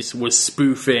 90s was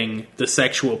spoofing the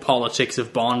sexual politics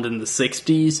of Bond in the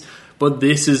 60s, but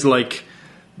this is like...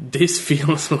 This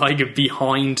feels like a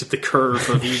behind the curve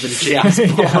of even James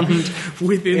Bond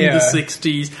within the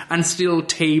 60s, and still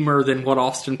tamer than what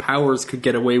Austin Powers could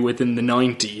get away with in the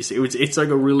 90s. It's like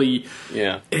a really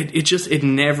it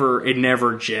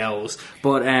never gels.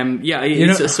 But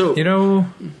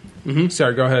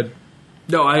sorry, go ahead.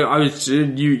 No, I was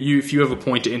you. If you have a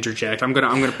point to interject, I'm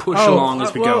gonna push along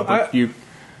as we go. But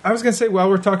I was going to say, while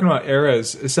we're talking about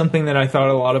eras, is something that I thought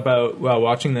a lot about while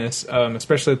watching this,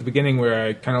 especially at the beginning, where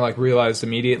I kind of like realized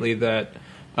immediately that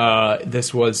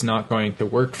this was not going to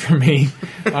work for me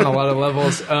on a lot of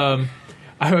levels.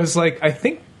 I was like, I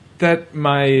think that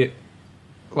my,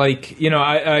 like, you know,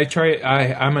 I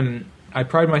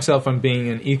pride myself on being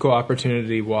an equal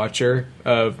opportunity watcher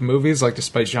of movies, like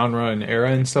despite genre and era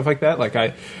and stuff like that. Like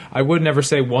I would never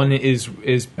say one is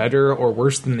better or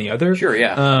worse than the other. Sure,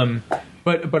 yeah.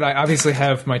 But I obviously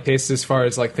have my taste as far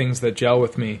as like things that gel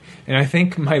with me, and I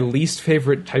think my least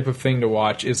favorite type of thing to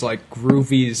watch is like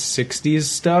groovy 60s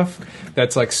stuff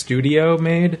that's like studio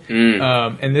made,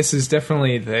 and this is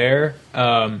definitely there.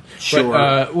 Sure.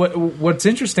 But what's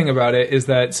interesting about it is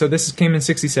that this came in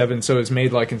 67, so it was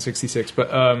made like in 66,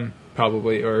 but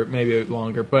probably, or maybe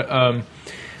longer, but.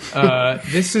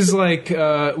 This is like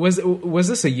was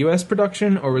this a U.S.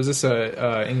 production or was this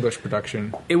a English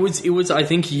production? It was I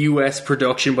think U.S.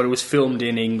 production, but it was filmed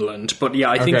in England. But yeah,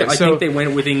 I think they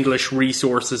went with English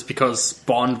resources because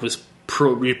Bond was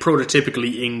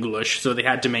prototypically English, so they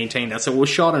had to maintain that. So it was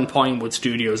shot in Pinewood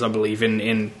Studios, I believe,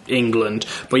 in England.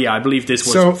 But yeah, I believe this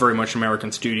was very much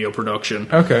American studio production.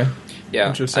 Okay. Yeah.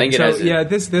 Interesting. I think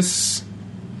it has this.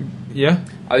 Yeah.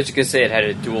 I was just going to say it had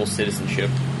a dual citizenship.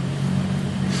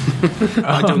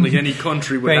 I don't think any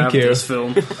country would have this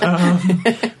film.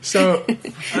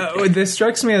 This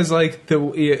strikes me as like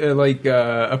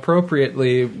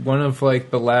appropriately one of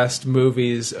like the last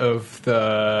movies of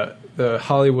the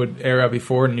Hollywood era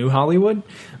before New Hollywood,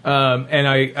 and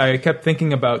I kept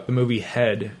thinking about the movie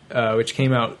Head, which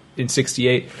came out in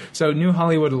 '68. So New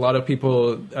Hollywood, a lot of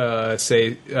people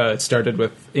say it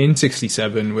started in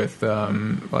 '67 with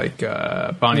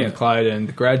Bonnie and Clyde and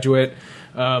The Graduate.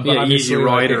 Easy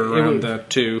Rider around that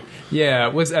too.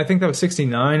 Yeah, I think that was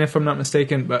 '69 if I'm not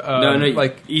mistaken. But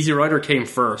Easy Rider came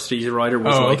first. Easy Rider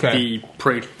was the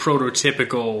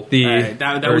prototypical.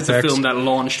 That was the film that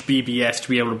launched BBS to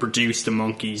be able to produce the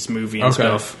Monkees movie and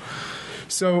stuff.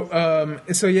 So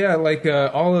yeah,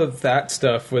 all of that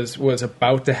stuff was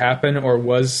about to happen or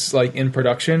was like in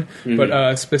production. Mm-hmm.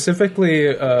 But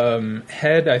specifically,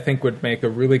 Head I think would make a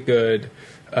really good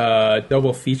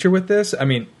double feature with this. I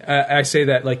mean, I say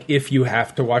that like if you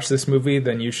have to watch this movie,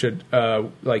 then you should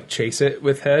chase it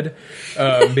with Head,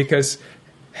 because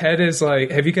Head is like.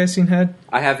 Have you guys seen Head?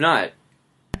 I have not.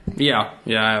 Yeah,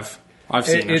 I have. I've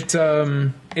seen it.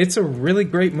 It's a really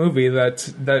great movie that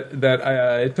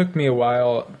it took me a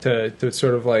while to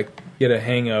sort of like get a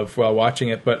hang of while watching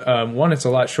it. But one, it's a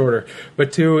lot shorter.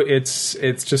 But two, it's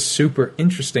just super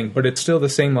interesting. But it's still the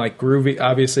same like groovy.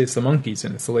 Obviously, it's the Monkees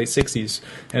and it's the late '60s,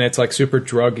 and it's like super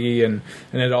druggy and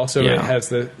it also has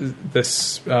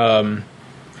this.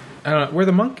 I don't know, where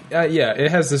the monk.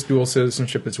 It has this dual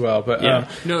citizenship as well. But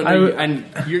and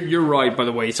you're right. By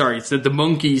the way, sorry. It's that the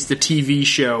Monkees, the TV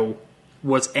show,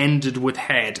 was ended with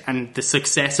Head, and the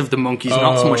success of the Monkees,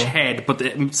 not so much Head, but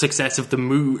the success of the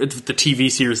TV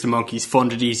series, the Monkees,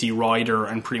 funded Easy Rider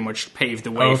and pretty much paved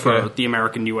the way for the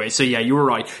American New Wave. So yeah, you were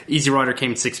right. Easy Rider came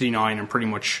in '69 and pretty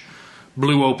much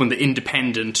blew open the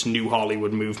independent New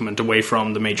Hollywood movement away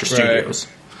from the major studios.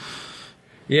 Right.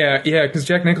 Yeah, because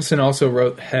Jack Nicholson also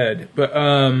wrote Head, but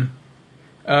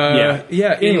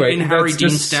anyway, in Harry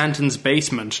Dean Stanton's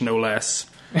basement, no less.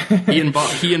 He and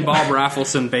Bob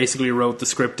Raffleson basically wrote the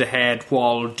script to Head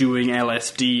while doing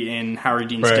LSD in Harry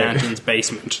Dean Stanton's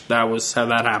basement. That was how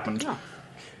that happened. Yeah.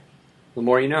 The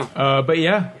more you know. I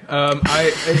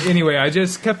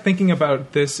just kept thinking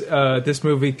about this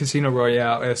movie Casino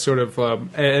Royale as sort of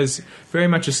as very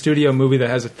much a studio movie that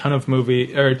has a ton of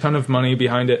money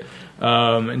behind it,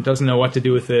 and doesn't know what to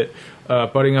do with it,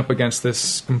 butting up against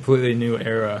this completely new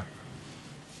era.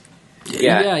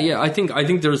 Yeah. I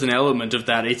think there's an element of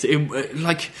that.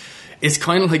 It's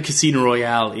kind of like Casino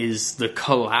Royale is the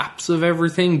collapse of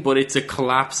everything, but it's a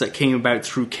collapse that came about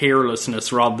through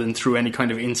carelessness rather than through any kind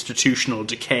of institutional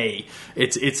decay.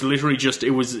 It's literally just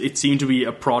it seemed to be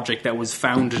a project that was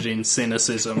founded in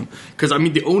cynicism. Because I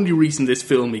mean, the only reason this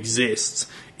film exists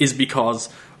is because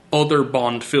other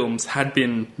Bond films had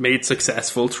been made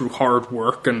successful through hard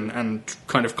work and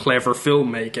kind of clever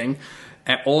filmmaking.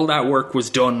 All that work was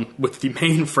done with the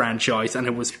main franchise, and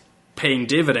it was paying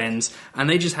dividends, and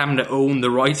they just happened to own the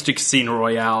rights to Casino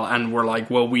Royale and were like,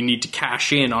 well, we need to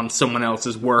cash in on someone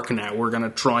else's work now. We're going to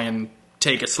try and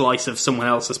take a slice of someone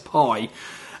else's pie.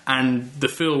 And the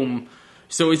film...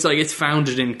 So it's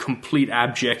founded in complete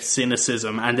abject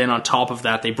cynicism, and then on top of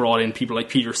that they brought in people like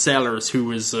Peter Sellers, who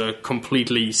was a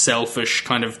completely selfish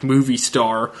kind of movie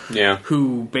star,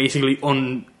 who basically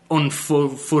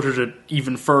unfooted it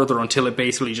even further until it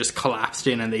basically just collapsed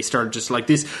in, and they started just like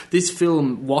this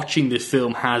film. Watching this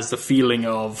film has the feeling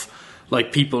of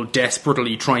like people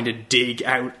desperately trying to dig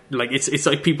out, like it's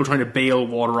like people trying to bail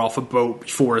water off a boat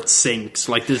before it sinks.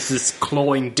 Like there's this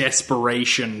clawing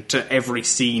desperation to every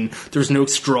scene. There's no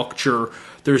structure.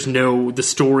 The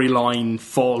storyline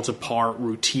falls apart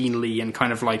routinely, and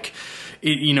kind of like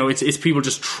it's people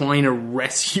just trying to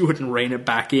rescue it and rein it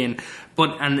back in.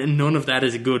 And none of that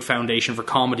is a good foundation for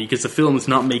comedy, because the film is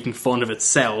not making fun of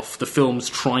itself. The film's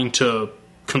trying to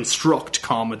construct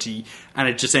comedy, and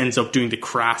it just ends up doing the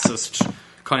crassest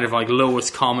kind of like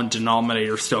lowest common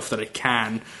denominator stuff that it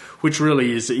can, which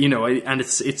really is, and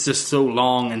it's just so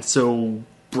long and so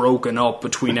broken up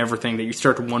between everything that you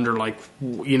start to wonder, like,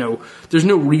 there's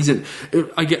no reason.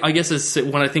 I guess it's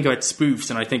when I think about spoofs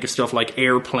and I think of stuff like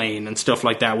Airplane and stuff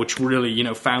like that, which really,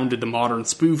 founded the modern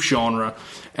spoof genre.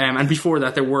 And before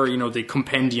that, there were, the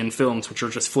compendium films, which are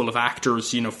just full of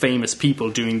actors, famous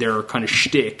people doing their kind of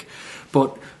shtick.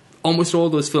 But almost all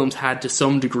those films had to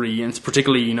some degree, and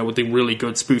particularly, you know, with the really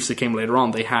good spoofs that came later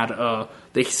on,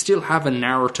 they still have a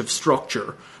narrative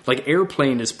structure. Like,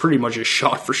 Airplane is pretty much a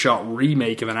shot-for-shot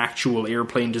remake of an actual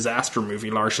airplane disaster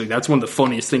movie, largely. That's one of the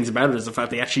funniest things about it, is the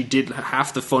fact they actually did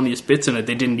half the funniest bits in it.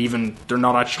 They're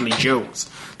not actually jokes.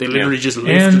 They literally just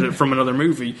lifted it from another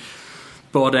movie.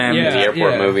 But, the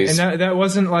airport movies. And that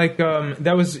wasn't like,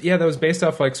 that was based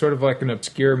off like sort of like an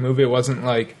obscure movie. It wasn't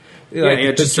like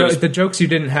the jokes you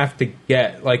didn't have to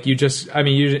get. Like, you just, I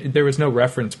mean, there was no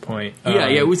reference point.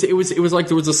 It was like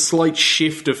there was a slight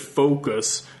shift of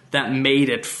focus that made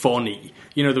it funny.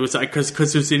 You know, there was like,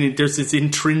 because there's this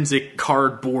intrinsic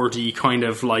cardboardy kind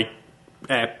of like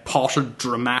potted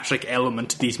dramatic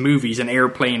element to these movies, and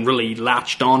Airplane really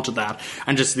latched onto that,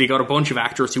 and just they got a bunch of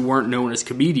actors who weren't known as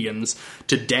comedians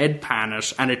to deadpan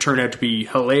it, and it turned out to be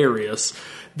hilarious.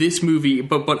 This movie,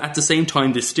 but at the same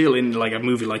time, there's still, in like a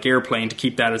movie like Airplane, to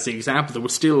keep that as the example, there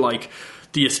was still like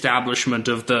the establishment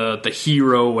of the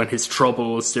hero and his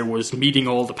troubles. There was meeting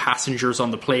all the passengers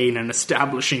on the plane and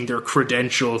establishing their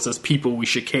credentials as people we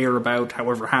should care about,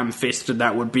 however ham-fisted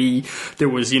that would be. There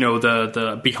was, you know,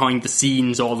 the behind the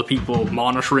scenes, all the people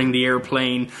monitoring the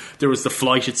airplane. There was the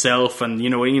flight itself, and you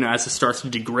know, as it starts to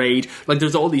degrade, like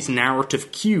there's all these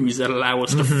narrative cues that allow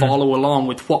us to follow along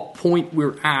with what point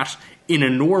we're at in a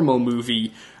normal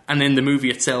movie. And then the movie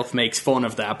itself makes fun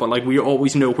of that. But like, we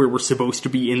always know where we're supposed to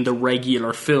be in the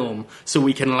regular film, so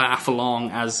we can laugh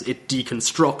along as it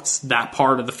deconstructs that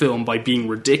part of the film by being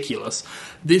ridiculous.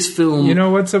 This film, you know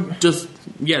what's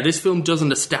this film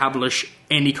doesn't establish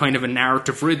any kind of a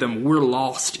narrative rhythm. We're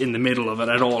lost in the middle of it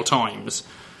at all times.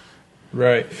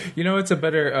 Right. You know what's a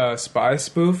better spy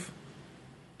spoof?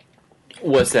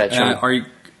 What's that, Sean? Are you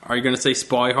going to say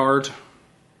Spy Hard?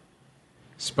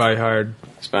 Spy Hard.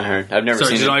 Spy Hard. I've never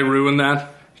seen it. Sorry, did I ruin that?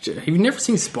 Have you never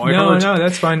seen Spy Hard? No,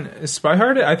 that's fine. Spy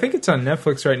Hard, I think it's on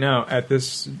Netflix right now at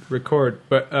this record.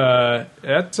 But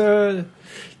that's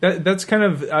kind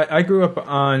of... I grew up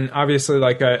on... Obviously,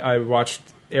 like, I watched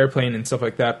Airplane and stuff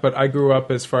like that, but I grew up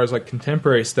as far as, like,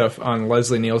 contemporary stuff on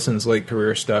Leslie Nielsen's late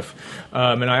career stuff.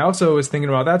 And I also was thinking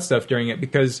about that stuff during it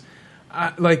because...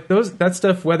 like that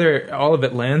stuff, whether all of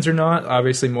it lands or not,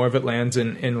 obviously more of it lands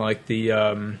in like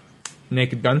the...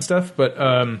 Naked Gun stuff, but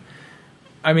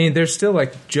I mean, there's still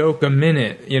like joke a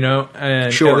minute, you know,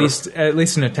 and sure. at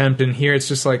least an attempt. And here, it's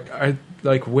just like,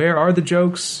 where are the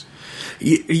jokes?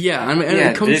 Yeah, I mean,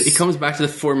 it comes back to the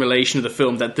formulation of the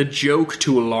film that the joke,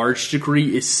 to a large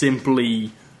degree, is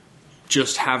simply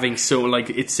just having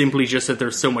it's simply just that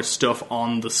there's so much stuff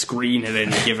on the screen at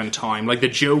any given time. Like, the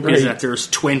joke is that there's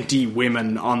 20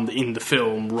 women in the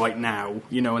film right now,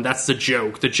 you know, and that's the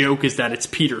joke. The joke is that it's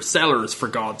Peter Sellers, for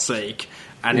God's sake.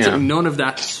 And none of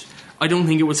that... I don't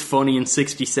think it was funny in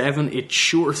 1967. It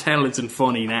sure as hell isn't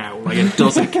funny now. Like, it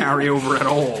doesn't carry over at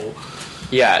all.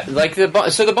 Yeah, like the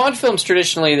Bond films,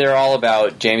 traditionally, they're all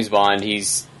about James Bond.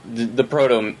 He's the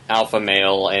proto-alpha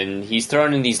male, and he's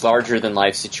thrown in these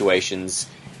larger-than-life situations,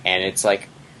 and it's like,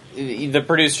 the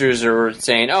producers are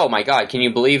saying, oh my god, can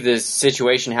you believe this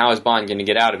situation? How is Bond going to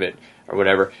get out of it? Or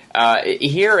whatever.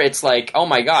 Here, it's like, oh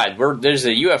my god, there's a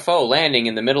UFO landing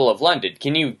in the middle of London.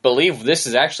 Can you believe this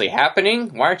is actually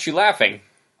happening? Why aren't you laughing?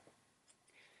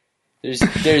 There's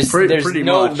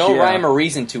no rhyme or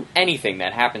reason to anything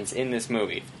that happens in this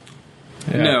movie.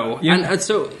 Yeah. No, and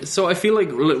so I feel like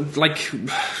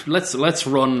let's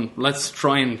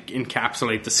try and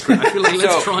encapsulate the script. I feel like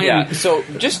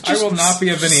I will not be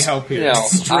of any help here.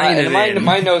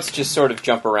 My notes just sort of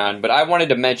jump around, but I wanted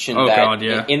to mention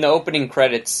in the opening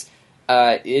credits,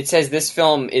 it says this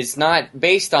film is not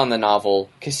based on the novel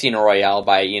Casino Royale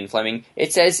by Ian Fleming.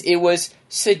 It says it was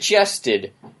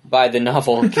suggested by the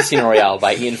novel Casino Royale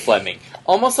by Ian Fleming.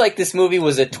 Almost like this movie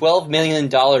was a $12 million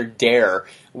dare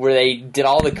where they did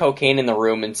all the cocaine in the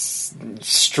room and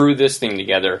strew this thing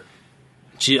together.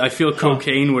 Gee, I feel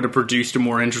cocaine would have produced a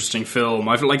more interesting film.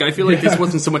 I feel like this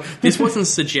wasn't so much. This wasn't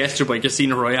suggested by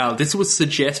Casino Royale. This was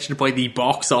suggested by the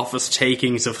box office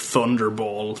takings of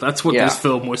Thunderball. That's what this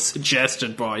film was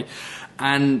suggested by.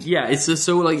 And yeah, it's just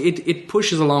so like it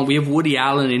pushes along. We have Woody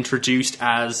Allen introduced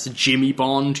as Jimmy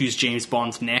Bond, who's James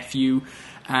Bond's nephew.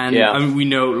 And I mean, we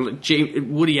know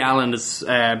Woody Allen has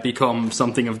become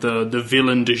something of the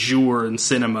villain du jour in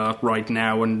cinema right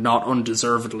now, and not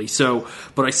undeservedly so.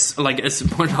 But I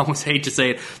almost hate to say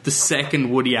it, the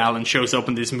second Woody Allen shows up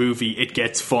in this movie, it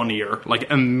gets funnier, like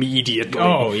immediately.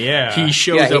 Oh yeah, he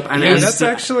shows up, and that's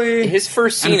actually his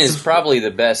first scene is probably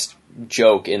the best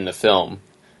joke in the film.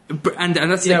 And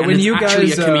that's when you actually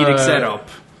guys, a comedic setup.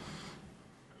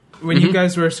 When you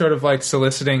guys were sort of like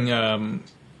soliciting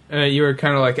you were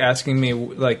kind of like asking me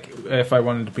like if I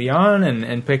wanted to be on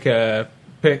and pick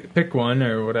one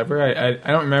or whatever. I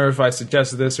don't remember if I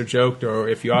suggested this or joked or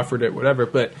if you offered it, whatever.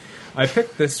 But I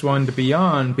picked this one to be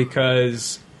on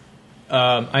because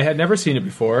I had never seen it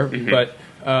before. Mm-hmm. But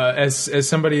as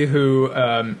somebody who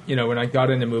when I got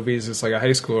into movies as like a high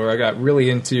schooler, I got really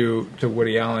into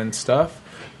Woody Allen stuff.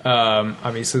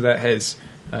 Obviously, that has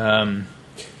come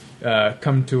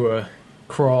to a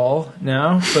crawl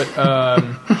now, but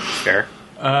fair.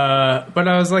 But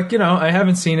I was like, I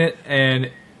haven't seen it,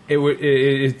 and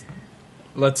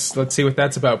let's see what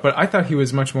that's about. But I thought he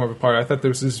was much more of a part. I thought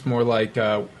this was more like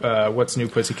What's New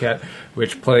Pussycat,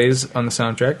 which plays on the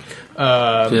soundtrack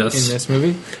in this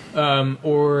movie,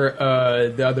 or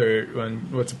the other one,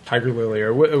 What's Up Tiger Lily,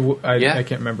 or I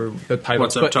can't remember the title.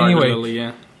 What's Up Tiger Lily?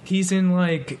 Yeah. He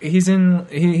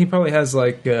probably has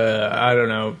like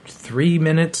 3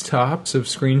 minutes tops of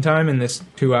screen time in this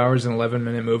 2 hours and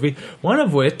 11-minute movie. One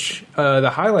of which, the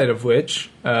highlight of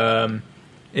which,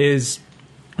 is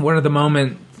one of the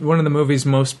movie's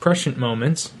most prescient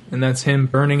moments, and that's him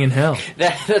burning in hell.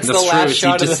 That's the last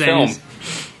shot of the film.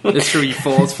 It's true. He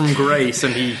falls from grace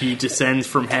and he descends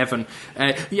from heaven.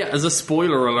 As a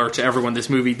spoiler alert to everyone,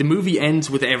 the movie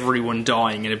ends with everyone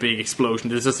dying in a big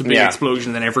explosion. There's just a big explosion,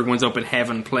 and then everyone's up in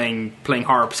heaven playing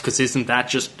harps. Because isn't that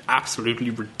just absolutely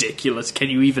ridiculous?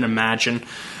 Can you even imagine?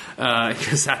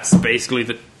 Because that's basically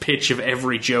the pitch of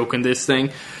every joke in this thing.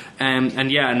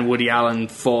 And Woody Allen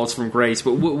falls from grace.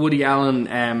 But Woody Allen,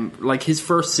 his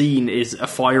first scene is a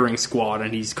firing squad,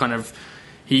 and he's kind of.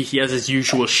 He has his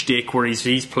usual shtick where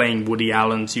he's playing Woody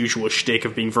Allen's usual shtick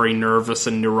of being very nervous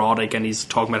and neurotic, and he's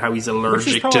talking about how he's allergic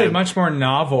Which is probably much more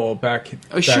novel back then.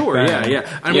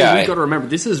 And we've got to remember,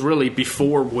 this is really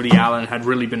before Woody Allen had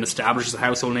really been established as a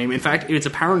household name. In fact, it's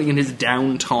apparently in his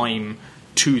downtime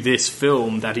to this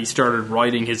film that he started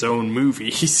writing his own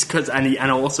movies,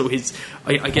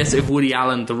 I guess if Woody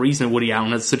Allen, the reason Woody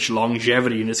Allen has such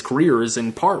longevity in his career is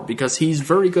in part because he's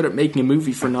very good at making a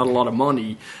movie for not a lot of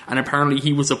money, and apparently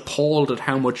he was appalled at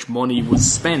how much money was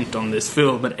spent on this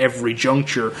film at every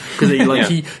juncture, because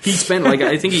he spent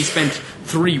I think he spent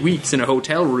 3 weeks in a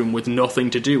hotel room with nothing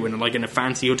to do, in a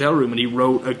fancy hotel room, and he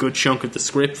wrote a good chunk of the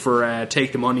script for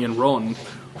Take the Money and Run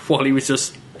while he was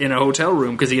just in a hotel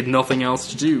room because he had nothing else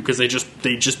to do, because they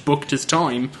just booked his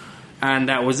time, and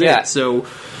that was it. So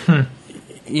so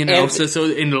in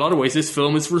a lot of ways this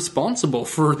film is responsible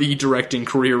for the directing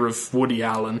career of Woody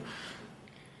Allen.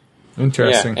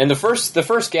 Interesting. And the first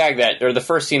gag the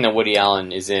first scene that Woody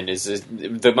Allen is in is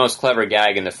the most clever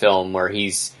gag in the film, where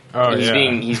he's thrown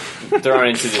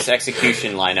into this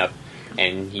execution lineup,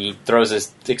 and he throws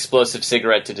his explosive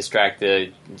cigarette to distract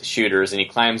the shooters, and he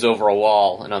climbs over a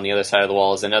wall, and on the other side of the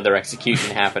wall is another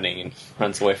execution happening, and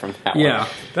runs away from that one. Yeah,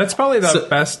 that's probably the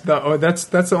best.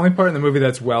 That's the only part in the movie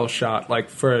that's well shot,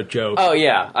 for a joke. Oh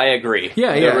yeah, I agree.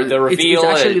 Yeah, the reveal,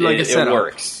 it's actually it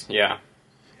works. Yeah.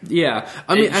 Yeah,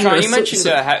 I mean, Sean, you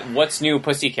mentioned What's New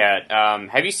Pussycat.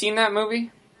 Have you seen that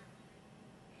movie?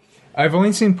 I've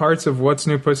only seen parts of What's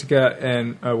New Pussycat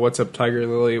and What's Up Tiger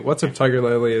Lily. What's Up Tiger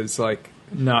Lily is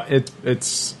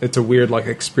it's a weird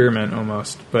experiment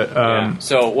almost. But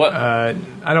so what? I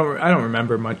don't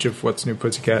remember much of What's New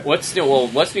Pussycat. What's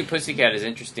New Pussycat is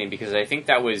interesting because I think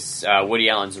that was Woody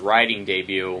Allen's writing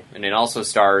debut, and it also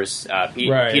stars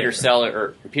Peter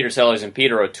Sellers and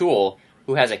Peter O'Toole,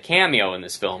 who has a cameo in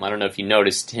this film. I don't know if you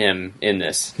noticed him in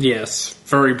this. Yes,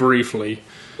 very briefly.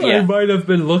 Yeah. I might have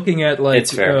been looking at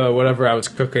whatever I was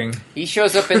cooking. He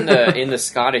shows up in the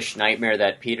Scottish nightmare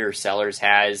that Peter Sellers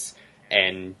has,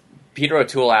 and Peter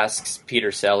O'Toole asks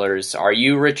Peter Sellers, "Are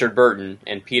you Richard Burton?"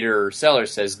 And Peter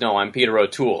Sellers says, "No, I'm Peter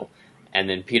O'Toole." And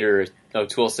then Peter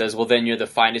O'Toole says, "Well, then you're the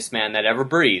finest man that ever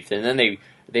breathed." And then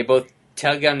they both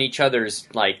tug on each other's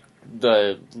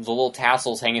the little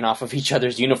tassels hanging off of each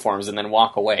other's uniforms, and then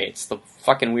walk away. It's the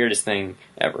fucking weirdest thing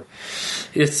ever.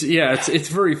 It's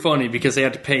very funny because they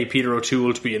had to pay Peter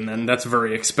O'Toole to be in, and that's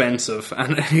very expensive.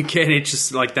 And again, it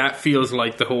just that feels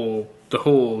like the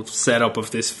whole setup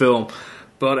of this film.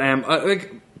 But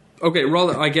okay,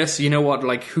 rather, I guess, you know what,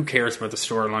 who cares about the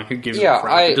storyline? Who gives a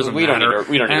crap? It doesn't matter.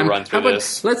 We don't need to run through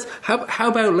this. Let's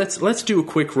do a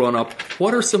quick run-up.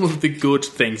 What are some of the good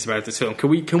things about this film? Can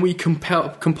we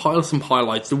compile some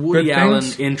highlights? The Woody Allen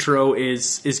intro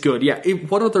is good. Yeah.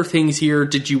 What other things here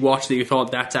did you watch that you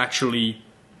thought that's actually,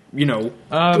 good?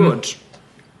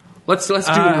 Let's do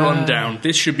a rundown.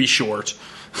 This should be short.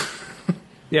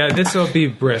 Yeah, this will be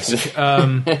brisk.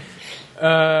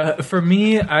 For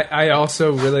me, I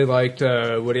also really liked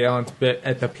Woody Allen's bit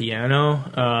at the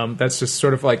piano. That's just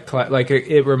sort of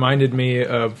it reminded me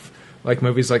of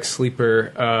movies like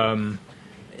Sleeper.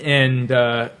 and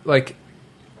like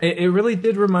it really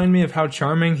did remind me of how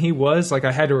charming he was. Like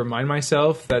I had to remind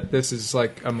myself that this is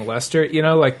like a molester, you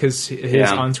know, like because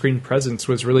his on-screen presence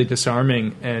was really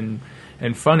disarming and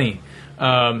funny.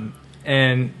 But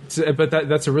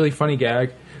that's a really funny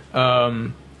gag.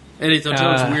 And it's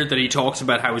weird that he talks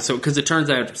about how he's so... Because it turns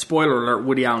out, spoiler alert,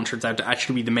 Woody Allen turns out to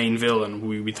actually be the main villain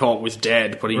we thought was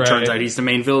dead, but he turns out he's the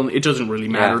main villain. It doesn't really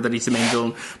matter that he's the main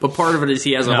villain. But part of it is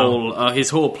he has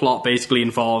his whole plot basically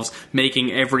involves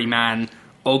making every man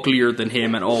uglier than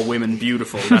him and all women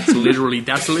beautiful. That's literally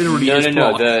his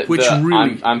plot.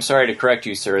 I'm sorry to correct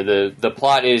you, sir. The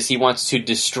plot is he wants to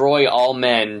destroy all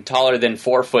men taller than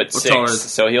 4'6",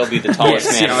 so he'll be the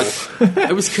tallest man.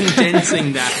 I was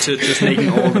condensing that to just making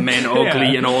all the men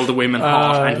ugly and all the women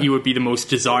hot, and he would be the most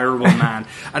desirable man.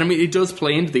 And I mean, it does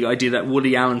play into the idea that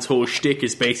Woody Allen's whole shtick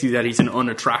is basically that he's an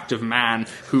unattractive man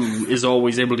who is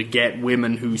always able to get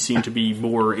women who seem to be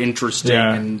more interesting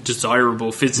and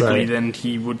desirable physically than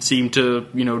he would seem to,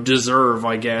 deserve,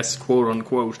 I guess, quote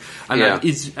unquote. And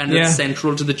that's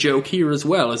central to the joke here as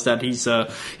well, is that he's a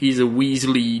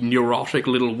Weasley neurotic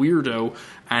little weirdo,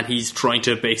 and he's trying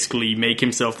to basically make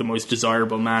himself the most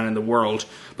desirable man in the world.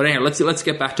 But anyway, let's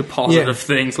get back to positive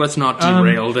things. Let's not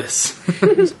derail this.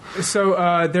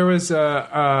 So there was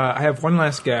I have one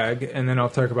last gag, and then I'll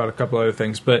talk about a couple other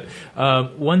things. But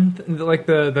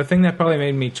the thing that probably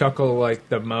made me chuckle like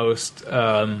the most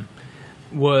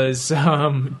was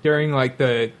during like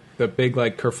the big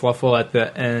like kerfluffle at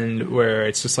the end where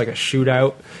it's just like a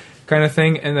shootout kind of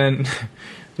thing, and then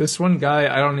this one guy,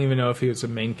 I don't even know if he was a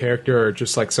main character or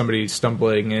just like somebody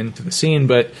stumbling into the scene,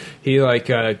 but he like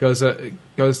goes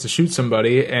to shoot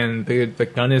somebody, and the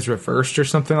gun is reversed or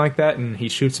something like that, and he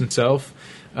shoots himself,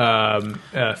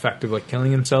 effectively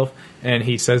killing himself, and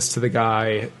he says to the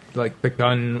guy, like, the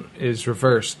gun is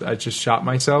reversed, I just shot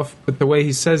myself. But the way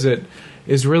he says it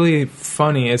is really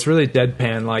funny. It's really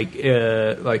deadpan,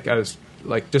 like I was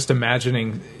like just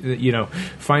imagining,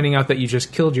 finding out that you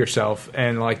just killed yourself,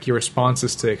 and like your response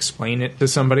is to explain it to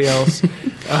somebody else.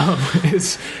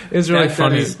 It's really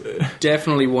funny. That is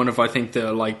definitely one of, I think,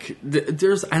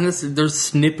 there's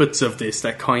snippets of this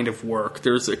that kind of work.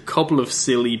 There's a couple of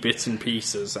silly bits and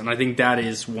pieces, and I think that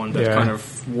is one that kind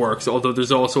of works. Although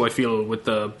there's also, I feel, with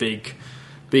the big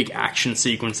action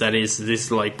sequence that is this,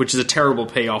 like, which is a terrible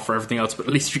payoff for everything else, but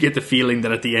at least you get the feeling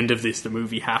that at the end of this the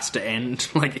movie has to end.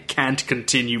 Like, it can't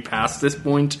continue past this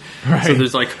point. Right. So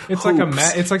there's like it's like a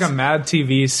Mad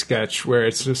TV sketch where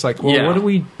it's just like, well, what do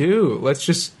we do? Let's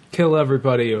just kill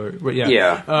everybody, or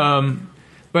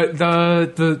but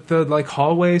the like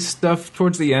hallway stuff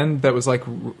towards the end that was like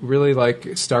really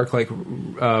like stark, like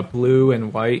blue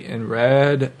and white and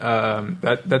red,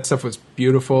 that stuff was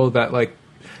beautiful. That like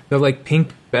the like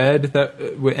pink bed that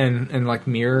and like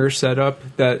mirror setup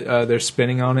that they're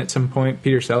spinning on at some point,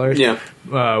 Peter Sellers,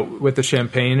 with the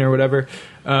champagne or whatever.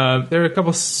 There are a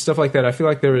couple stuff like that. I feel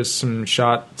like there was some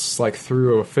shots like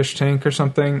through a fish tank or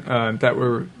something that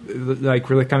were like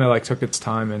really kind of like took its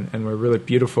time and were really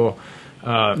beautiful.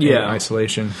 In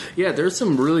isolation. Yeah, there's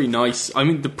some really nice... I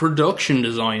mean, the production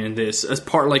design in this, as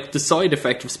part, like, the side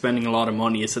effect of spending a lot of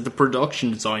money is that the production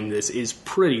design in this is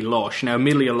pretty lush. Now,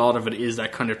 admittedly, a lot of it is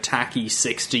that kind of tacky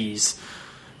 60s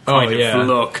kind of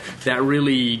look that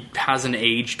really hasn't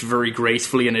aged very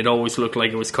gracefully, and it always looked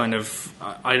like it was kind of...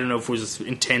 I don't know if it was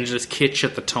intended as kitsch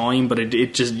at the time, but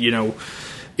it just,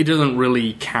 it doesn't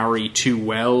really carry too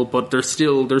well, but there's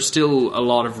still a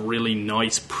lot of really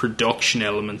nice production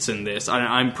elements in this.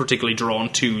 I'm particularly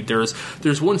drawn to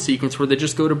there's one sequence where they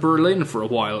just go to Berlin for a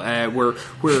while, where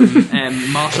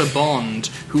Mata Bond,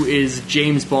 who is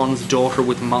James Bond's daughter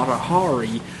with Mata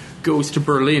Hari, goes to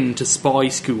Berlin to spy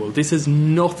school. This has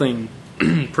nothing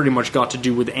pretty much got to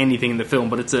do with anything in the film,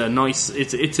 but it's a nice,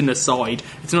 it's an aside.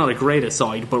 It's not a great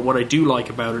aside, but what I do like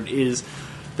about it is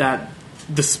that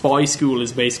the spy school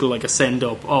is basically like a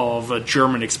send-up of a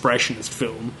German expressionist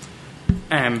film.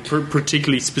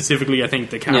 Particularly, specifically, I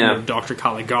think the Cabinet of Dr.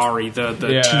 Caligari,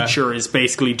 the teacher is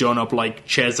basically done up like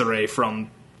Cesare from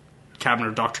Cabinet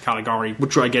of Dr. Caligari,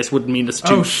 which I guess would mean us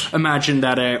to imagine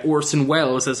that Orson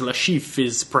Welles as Le Chiffre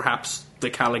is perhaps the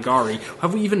Caligari.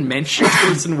 Have we even mentioned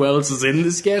Orson Welles is in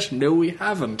this yet? No, we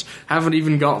haven't. Haven't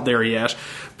even got there yet.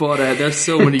 But there's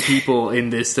so many people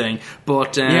in this thing.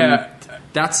 But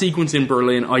that sequence in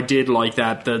Berlin, I did like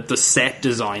that. The set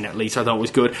design, at least, I thought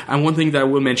was good. And one thing that I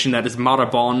will mention that is Mata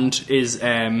Bond is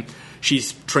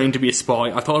she's trained to be a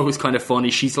spy. I thought it was kind of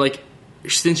funny. She's like,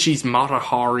 since she's Mata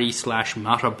Hari /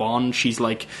 Mata Bond, she's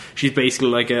basically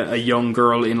like a young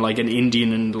girl in like an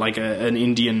Indian and like an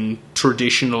Indian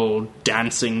traditional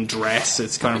dancing dress.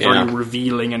 It's kind of very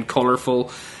revealing and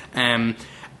colourful.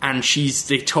 and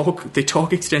they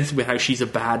talk extensively how she's a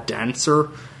bad dancer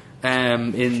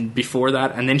in before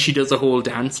that, and then she does a whole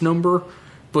dance number.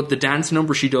 But the dance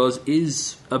number she does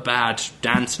is a bad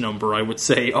dance number, I would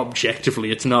say,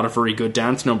 objectively. It's not a very good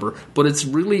dance number. But it's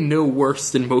really no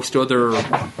worse than most other,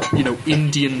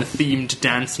 Indian-themed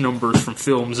dance numbers from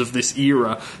films of this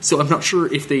era. So I'm not sure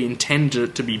if they intended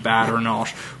it to be bad or not,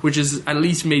 which has at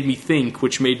least made me think,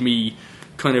 which made me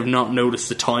kind of not notice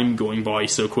the time going by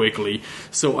so quickly.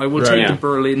 So I will take the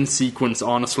Berlin sequence,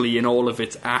 honestly, in all of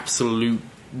its absolute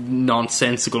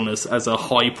nonsensicalness as a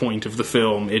high point of the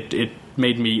film. It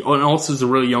made me, and also as a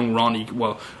really young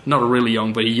not a really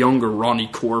young, but a younger Ronnie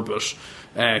Corbett,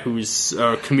 who's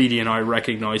a comedian I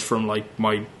recognise from like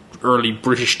my early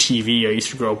British TV. I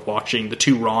used to grow up watching the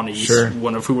two Ronnies,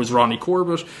 one of who was Ronnie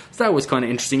Corbett. So that was kind of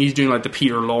interesting. He's doing like the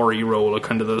Peter Lorre role, like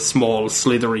kind of the small,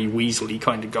 slithery, weaselly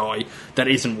kind of guy that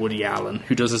isn't Woody Allen,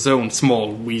 who does his own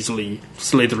small, weaselly,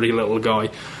 slithery little guy.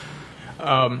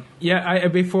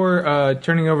 Before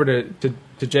turning over to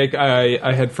Jake,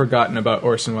 I had forgotten about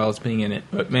Orson Welles being in it,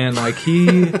 but man, like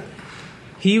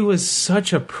he was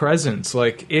such a presence.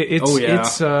 Like it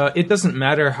doesn't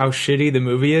matter how shitty the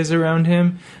movie is around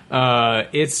him.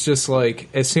 It's just like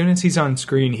as soon as he's on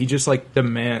screen, he just like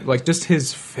just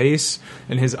his face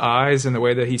and his eyes and the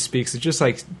way that he speaks. It just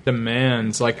like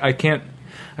demands. Like I can't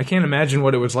imagine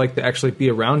what it was like to actually be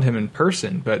around him in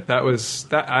person, but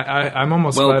I'm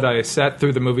almost glad I sat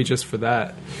through the movie just for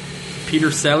that.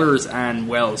 Peter Sellers and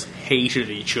Wells hated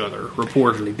each other,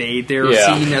 reportedly. They're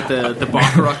seen at the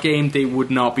Baccarat game, they would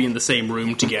not be in the same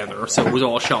room together, so it was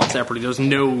all shot separately. There's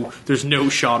no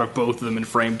shot of both of them in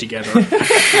frame together,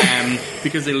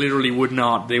 because they literally would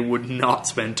not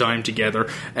spend time together,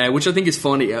 which I think is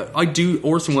funny.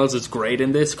 Orson Welles is great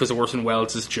in this, because Orson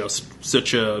Welles is just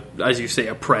such a, as you say,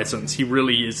 a presence. He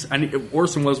really is, and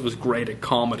Orson Welles was great at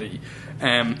comedy.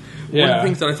 One of the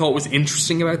things that I thought was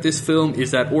interesting about this film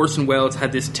is that Orson Welles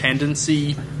had this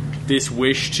tendency, this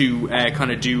wish to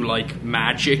kind of do like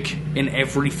magic in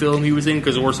every film he was in,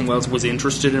 because Orson Welles was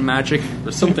interested in magic.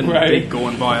 There's something big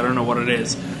going by, I don't know what it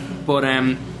is, but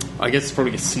I guess it's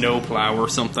probably a snowplow or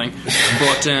something.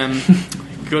 But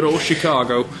good old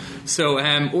Chicago. So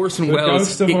Orson Welles,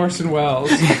 ghost of Orson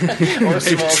Welles, Orson Welles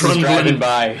is driving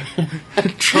by,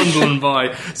 trundling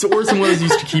by. So Orson Welles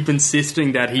used to keep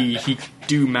insisting that he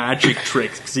do magic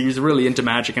tricks, because he was really into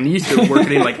magic, and he used to work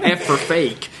it in like F for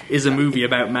Fake is a movie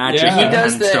about magic. Yeah. He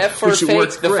does the stuff, F for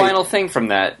Fake, the final thing from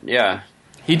that. Yeah.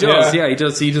 He does,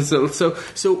 he does.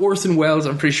 So Orson Welles,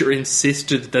 I'm pretty sure,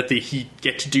 insisted that he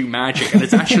get to do magic, and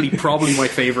it's actually probably my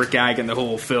favourite gag in the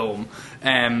whole film,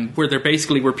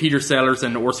 where Peter Sellers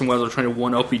and Orson Welles are trying to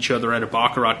one-up each other at a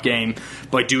Baccarat game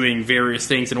by doing various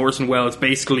things, and Orson Welles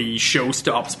basically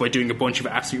showstops by doing a bunch of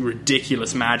absolutely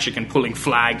ridiculous magic and pulling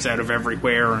flags out of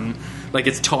everywhere, and like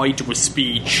it's tied to a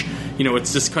speech.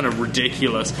 It's just kind of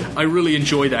ridiculous. I really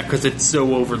enjoy that because it's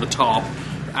so over the top.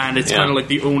 And it's kind of like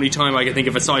the only time I can think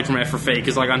of, aside from F for Fake,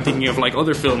 is like I'm thinking of like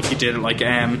other films he did. Like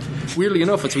weirdly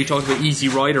enough, as we talked about Easy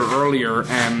Rider earlier,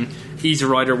 Easy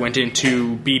Rider went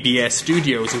into BBS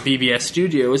Studios, and BBS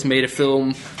Studios made a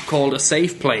film called A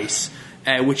Safe Place,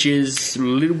 which is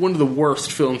one of the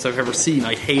worst films I've ever seen.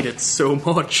 I hate it so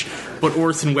much. But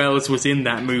Orson Welles was in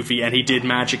that movie, and he did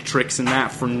magic tricks in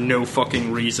that for no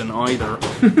fucking reason either.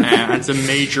 And it's a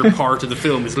major part of the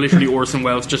film. It's literally Orson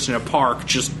Welles just in a park,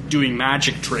 just doing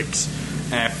magic tricks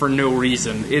for no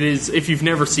reason. It is, if you've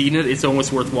never seen it, it's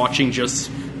almost worth watching just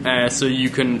so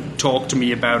you can talk to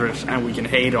me about it and we can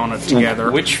hate on it together.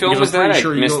 Which film was that? I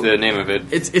missed the name of it.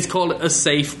 It's called A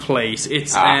Safe Place.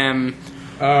 It's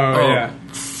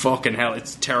fucking hell,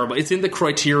 it's terrible. It's in the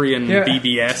Criterion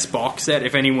BBS box set,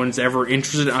 if anyone's ever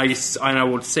interested. I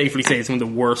would safely say it's one of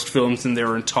the worst films in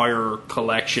their entire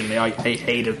collection. I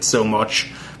hate it so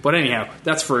much. But anyhow,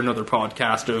 that's for another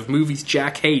podcast of movies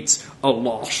Jack hates a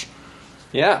lot.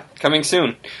 Yeah, coming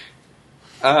soon.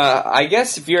 I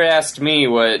guess if you asked me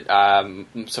what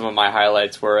some of my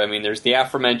highlights were, I mean, there's the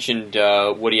aforementioned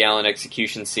Woody Allen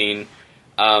execution scene.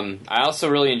 I also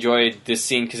really enjoyed this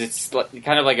scene because it's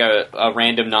kind of like a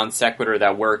random non sequitur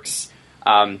that works.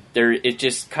 It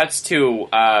just cuts to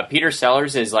Peter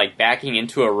Sellers is like backing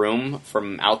into a room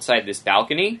from outside this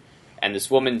balcony, and this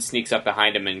woman sneaks up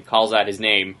behind him and calls out his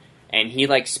name, and he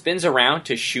like spins around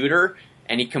to shoot her,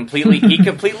 and he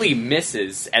completely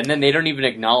misses, and then they don't even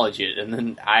acknowledge it, and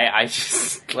then I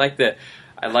just like that.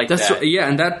 Yeah, I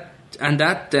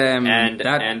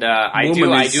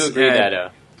do agree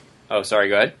that. Oh, sorry,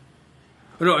 go ahead.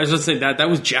 No, I was just saying that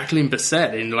was Jacqueline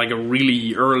Bisset in like a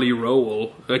really early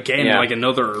role. Again, like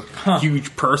another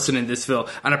huge person in this film.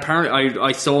 And apparently,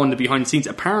 I saw in the behind the scenes,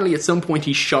 apparently at some point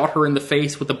he shot her in the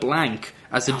face with a blank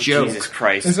as a joke. Jesus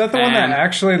Christ. Is that the one that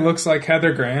actually looks like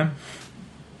Heather Graham?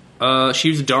 She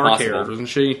was dark-haired, wasn't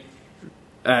she?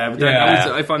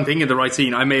 If I'm thinking of the right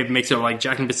scene, I may have mixed it up. Like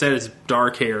Jacqueline Bisset is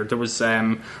dark haired. There was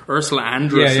Ursula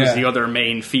Andress was the other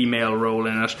main female role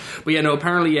in it. But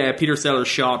apparently Peter Sellers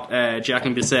shot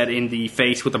Jacqueline Bisset in the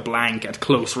face with a blank at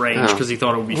close range because he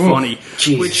thought it would be funny,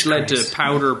 which led to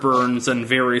powder burns and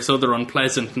various other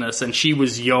unpleasantness. And she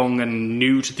was young and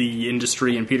new to the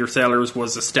industry, and Peter Sellers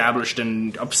was established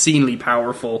and obscenely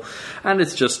powerful. And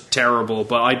it's just terrible.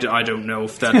 But I don't know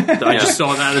if that. I just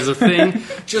saw that as a thing,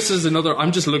 just as another.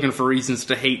 I'm just looking for reasons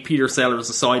to hate Peter Sellers,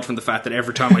 aside from the fact that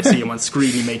every time I see him on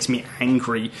screen he makes me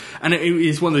angry. And it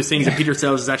is one of those things that Peter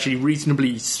Sellers is actually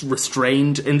reasonably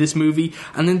restrained in this movie.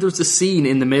 And then there's a scene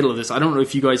in the middle of this, I don't know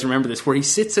if you guys remember this, where he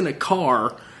sits in a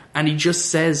car and he just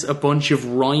says a bunch of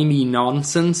rhymey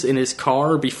nonsense in his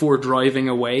car before driving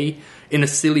away in a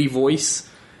silly voice.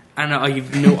 And I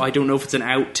don't know if it's an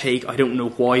outtake, I don't know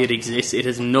why it exists, it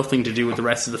has nothing to do with the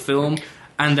rest of the film.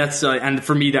 And that's and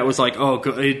for me that was like,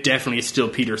 it definitely is still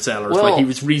Peter Sellers. Well, like he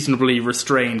was reasonably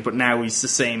restrained, but now he's the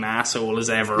same asshole as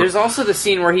ever. There's also the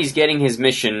scene where he's getting his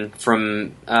mission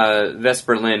from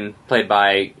Vesper Lynd, played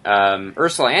by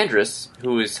Ursula Andress,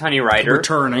 who is Honey Rider.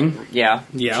 Returning. Yeah.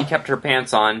 She kept her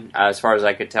pants on, as far as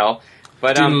I could tell.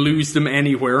 But didn't lose them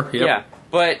anywhere. Yep. Yeah.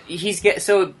 But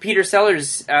so Peter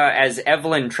Sellers as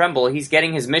Evelyn Tremble, he's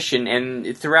getting his mission,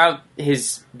 and throughout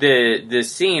the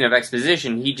scene of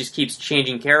exposition, he just keeps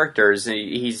changing characters.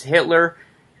 He's Hitler,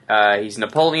 he's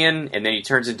Napoleon, and then he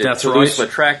turns into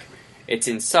Toulouse-Lautrec. It's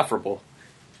insufferable.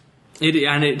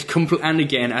 And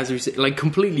again, as we say, like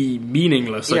completely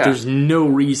meaningless. Like there's no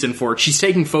reason for it. She's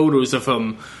taking photos of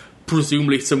him.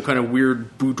 Presumably some kind of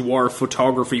weird boudoir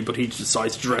photography, but he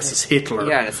decides to dress as Hitler.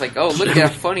 Yeah, and it's like, look at how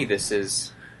funny this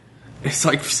is. It's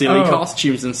like silly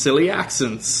costumes and silly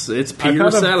accents. It's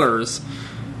Peter Sellers.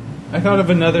 I thought of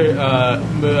another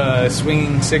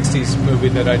swinging 60s movie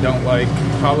that I don't like,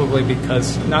 probably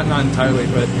because, not entirely,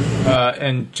 but,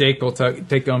 and Jake will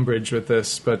take umbrage with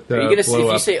this, but are you going to see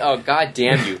if you say, oh, god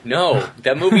damn you? No,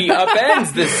 that movie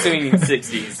upends the swinging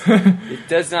 60s. It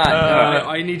does not.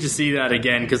 I need to see that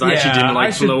again, because I actually didn't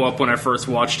like Blow Up when I first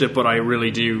watched it, but I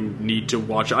really do need to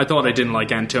watch it. I thought I didn't like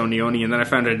Antonioni, and then I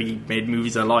found out he made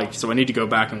movies I liked, so I need to go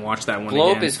back and watch that one Blow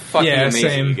again. Up is fucking amazing,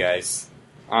 same. You guys.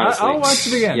 Honestly. I'll watch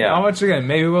it again. Yeah. I'll watch it again.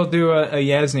 Maybe we'll do a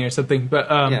Yasny or something. But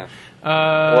or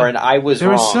an I Was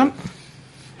Wrong. Was some...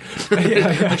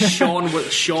 Sean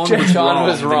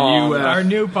was wrong. Our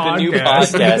new podcast. The new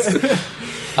podcast.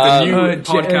 The new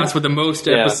podcast with the most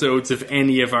episodes of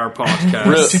any of our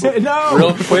podcasts.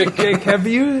 Real quick. Jake, have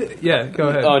you... Yeah, go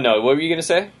ahead. Oh, no. What were you going to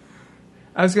say?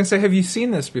 I was going to say, have you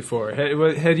seen this before?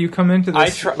 Had you come into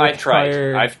this? I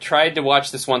tried. I've tried to watch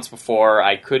this once before.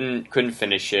 I couldn't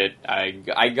finish it.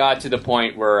 I got to the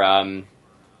point where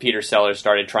Peter Sellers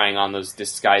started trying on those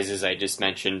disguises I just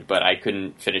mentioned, but I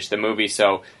couldn't finish the movie.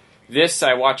 So this,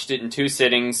 I watched it in 2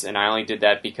 sittings, and I only did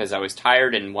that because I was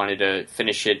tired and wanted to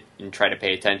finish it and try to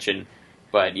pay attention.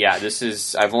 But yeah,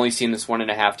 I've only seen this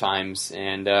 1.5 times,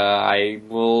 and I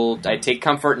take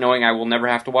comfort knowing I will never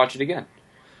have to watch it again.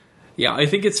 Yeah, I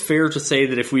think it's fair to say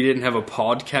that if we didn't have a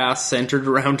podcast centered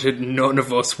around it, none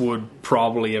of us would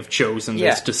probably have chosen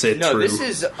this to sit through. No, this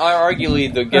is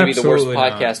arguably going to be the worst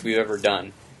podcast we've ever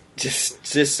done. Just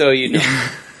so you know.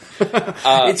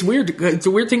 It's weird.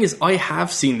 The weird thing is, I have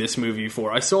seen this movie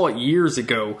before. I saw it years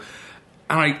ago,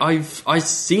 and I've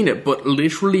seen it, but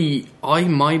literally,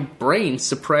 my brain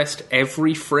suppressed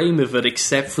every frame of it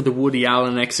except for the Woody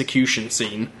Allen execution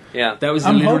scene. Yeah, that was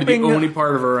literally the only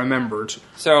part of it I remembered.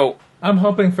 So I'm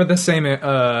hoping for the same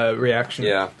reaction.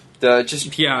 Yeah,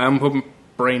 I'm hoping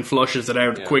brain flushes it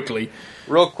out quickly.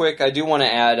 Real quick, I do want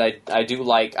to add, I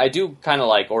do kind of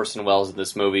like Orson Welles in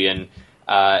this movie, and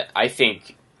I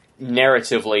think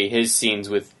narratively his scenes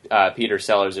with Peter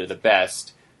Sellers are the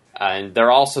best. And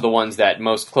they're also the ones that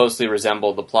most closely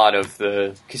resemble the plot of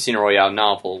the Casino Royale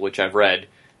novel, which I've read,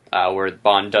 where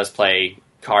Bond does play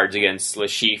cards against Le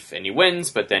Chiffre, and he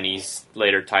wins, but then he's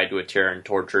later tied to a chair and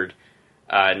tortured.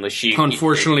 And Le Chiffre...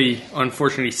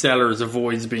 Unfortunately, Sellers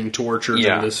avoids being tortured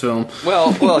in this film.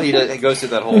 Well, he goes through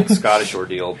that whole Scottish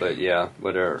ordeal, but yeah,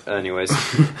 whatever. Anyways.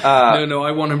 No,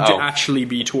 I want him to actually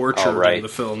be tortured in the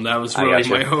film. That was really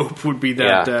my hope, would be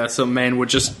that some men would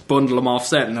just bundle him off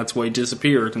set, and that's why he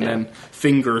disappeared, and then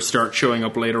fingers start showing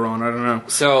up later on. I don't know.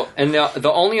 So, and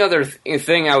the only other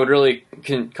thing I would really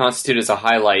constitute as a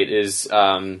highlight is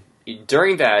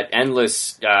during that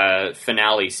endless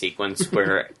finale sequence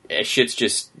where shit's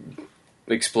just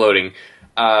exploding,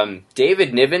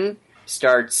 David Niven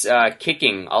starts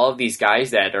kicking all of these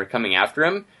guys that are coming after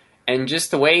him, and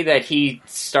just the way that he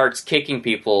starts kicking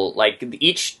people, like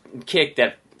each kick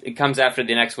that comes after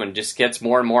the next one just gets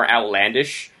more and more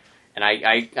outlandish, and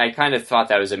I kind of thought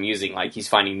that was amusing. Like, he's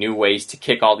finding new ways to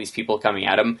kick all these people coming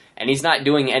at him, and he's not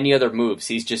doing any other moves.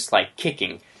 He's just, like,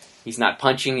 kicking. He's not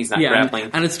punching, he's not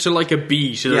grappling. And it's to like a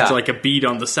beat. It's like a beat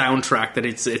on the soundtrack that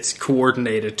it's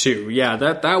coordinated to. Yeah,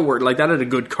 that worked. Like, that had a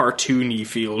good cartoony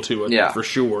feel to it, for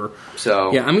sure.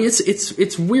 So yeah, I mean,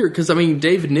 it's weird because, I mean,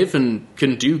 David Niven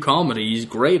can do comedy. He's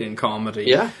great in comedy.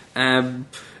 Yeah.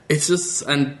 It's just,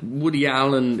 and Woody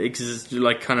Allen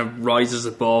kind of rises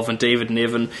above, and David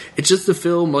Niven. It's just the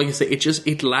film, like I say,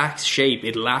 it lacks shape.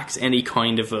 It lacks any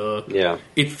kind of a. Yeah.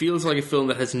 It feels like a film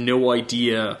that has no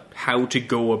idea how to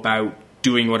go about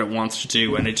doing what it wants to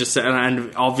do, and it just,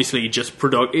 and obviously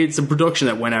it's a production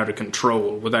that went out of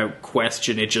control without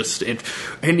question.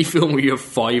 Any film where you have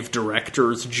 5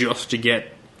 directors just to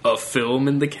get a film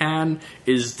in the can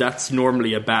that's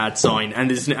normally a bad sign,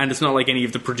 and it's not like any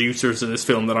of the producers of this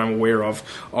film that I'm aware of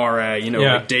are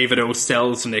like David O.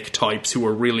 Selznick types who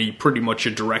are really pretty much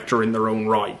a director in their own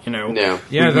right.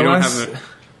 The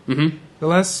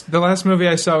last movie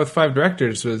I saw with 5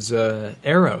 directors was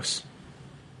Eros.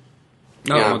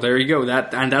 Oh, there you go.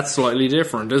 That's slightly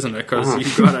different, isn't it? Because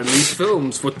you've got at least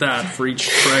films with that for each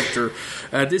director.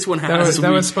 This one has...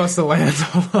 That was supposed to land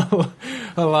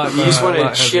a lot. You just want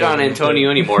to shit on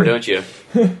Antonio anymore, don't you?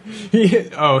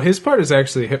 His part is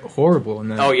actually horrible in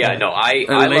that. Oh, yeah, no, I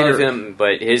love him,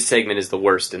 but his segment is the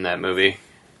worst in that movie.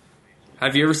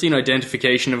 Have you ever seen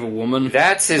Identification of a Woman?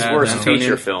 That's his worst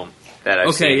feature film.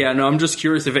 I'm just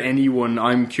curious if anyone.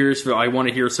 I'm curious if I want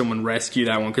to hear someone rescue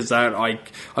that one, because I'm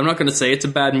not going to say it's a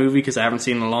bad movie because I haven't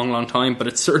seen it in a long, long time, but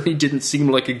it certainly didn't seem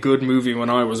like a good movie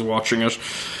when I was watching it.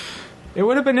 It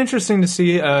would have been interesting to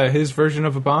see his version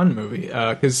of a Bond movie,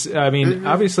 because I mean,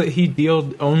 obviously he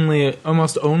dealt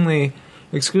almost only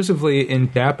exclusively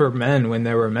in dapper men when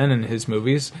there were men in his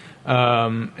movies,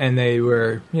 and they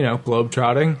were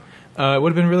globetrotting. It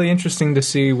would have been really interesting to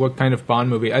see what kind of Bond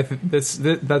movie. I think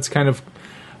that's kind of.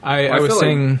 I was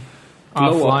saying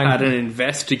like offline had an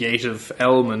investigative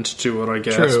element to it, I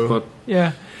guess. True. But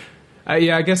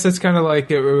I guess that's kind of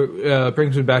like it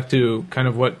brings me back to kind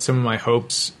of what some of my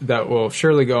hopes that will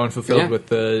surely go unfulfilled with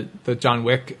the John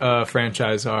Wick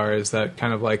franchise are. Is that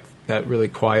kind of like that really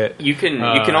quiet? You can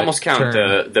almost count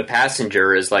the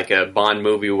Passenger as like a Bond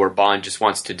movie where Bond just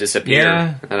wants to disappear.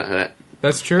 Yeah.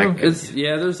 That's true.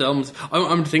 There's elements.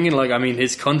 I'm thinking, like, I mean,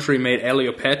 his country-mate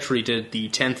Elio Petri did The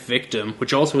 10th Victim,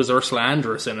 which also has Ursula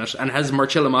Andress in it, and has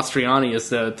Marcello Mastroianni as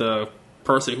the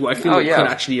person who I feel could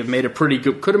actually have made a pretty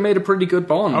good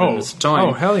Bond in his time.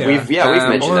 Oh, hell yeah. We've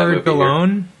mentioned that movie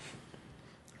Gallone.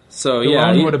 So,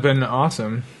 Gallone would have been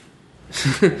awesome.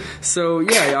 So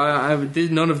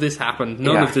none of this happened.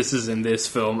 None of this is in this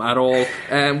film at all.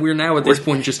 And we're now at this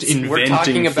point just inventing. We're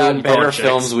talking about better projects.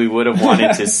 Films we would have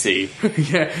wanted to see.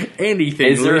 Anything.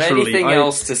 Is there literally. anything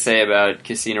else to say about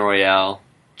Casino Royale?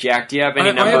 Jack, do you have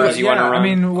any numbers you want to run? I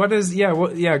mean, what is?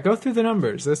 Go through the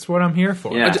numbers. That's what I'm here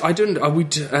for. Yeah.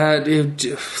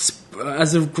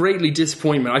 As a greatly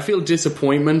disappointment, I feel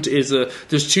disappointment is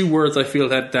there's 2 words I feel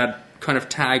that kind of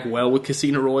tag well with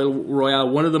Casino Royale.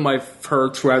 One of them I've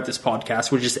heard throughout this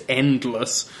podcast, which is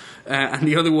endless. And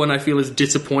the other one I feel is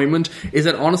disappointment, is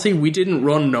that honestly we didn't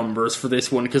run numbers for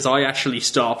this one because I actually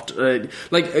stopped.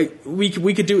 We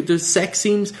could do it. There's sex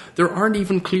scenes. There aren't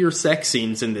even clear sex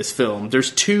scenes in this film. There's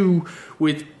 2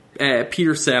 with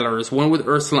Peter Sellers, one with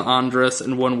Ursula Andress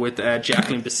and one with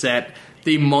Jacqueline Bisset.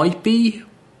 They might be.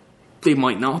 They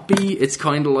might not be. It's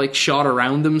kind of like shot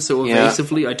around them so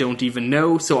evasively, I don't even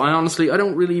know. So I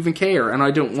don't really even care, and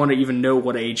I don't want to even know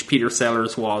what age Peter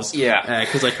Sellers was.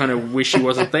 Because I kind of wish he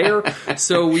wasn't there.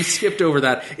 So we skipped over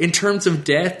that. In terms of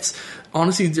deaths,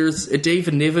 honestly, there's a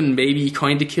David Niven maybe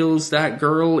kind of kills that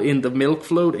girl in the milk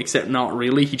float, except not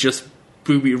really. He just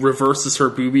reverses her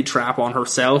booby trap on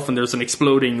herself, and there's an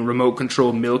exploding remote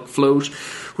control milk float,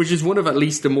 which is one of at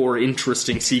least the more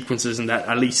interesting sequences in that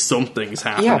at least something's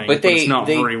happening, but it's not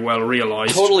very well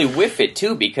realized. Totally whiff it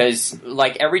too, because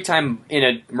like every time in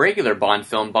a regular Bond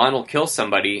film, Bond will kill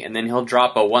somebody and then he'll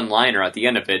drop a one-liner at the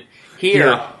end of it.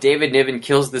 Here, David Niven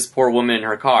kills this poor woman in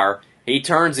her car. He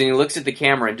turns and he looks at the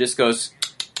camera and just goes,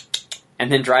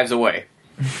 and then drives away.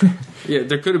 Yeah,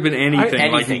 there could have been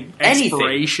anything. Like an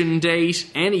expiration date,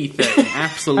 anything.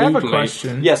 Absolutely. I have a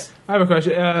question. Yes. I have a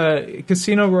question.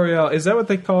 Casino Royale, is that what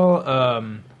they call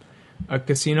a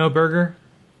casino burger?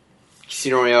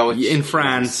 Casino Royale in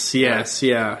France. Yes,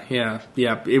 yeah.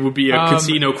 It would be a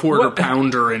casino quarter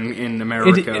pounder in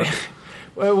America.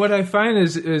 What I find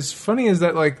is funny is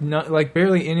that like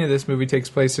barely any of this movie takes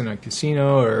place in a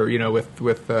casino or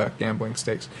with gambling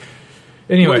stakes.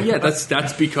 Anyway, well,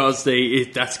 that's because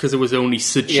it was only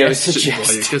suggested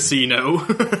by a casino.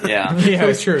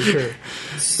 Yeah, sure.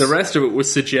 The rest of it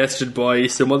was suggested by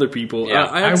some other people. Yeah.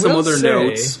 I have some other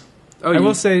notes. I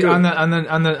will say on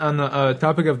the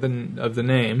topic of the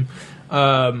name,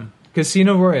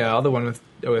 Casino Royale, the one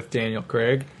with Daniel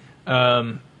Craig,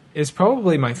 is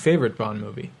probably my favorite Bond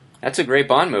movie. That's a great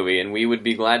Bond movie, and we would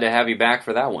be glad to have you back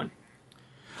for that one.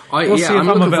 We'll see if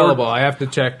I'm available. I have to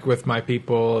check with my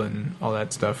people and all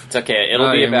that stuff. It's okay. It'll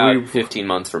be about 15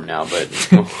 months from now, but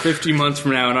 15 months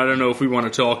from now, and I don't know if we want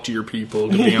to talk to your people,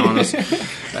 to be honest.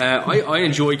 I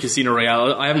enjoy Casino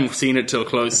Royale. I haven't seen it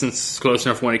since close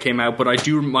enough when it came out, but I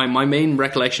do. My main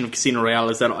recollection of Casino Royale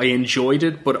is that I enjoyed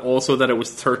it, but also that it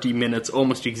was 30 minutes,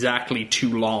 almost exactly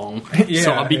too long.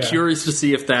 So I'll be curious to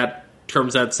see if that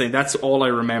turns out saying that's all I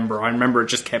remember. I remember it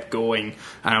just kept going,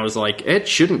 and I was like, it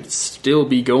shouldn't still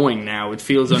be going now. It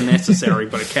feels unnecessary,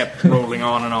 but it kept rolling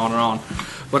on and on and on.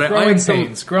 But I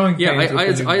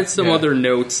had some other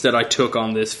notes that I took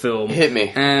on this film. Hit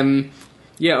me.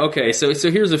 Okay. So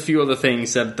here's a few other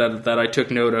things that I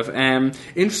took note of.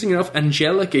 Interesting enough,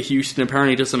 Angelica Houston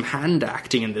apparently does some hand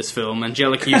acting in this film.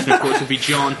 Angelica Houston, of course, would be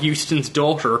John Huston's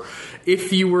daughter.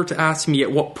 If you were to ask me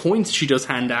at what points she does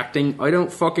hand acting, I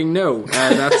don't fucking know.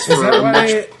 That's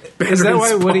is that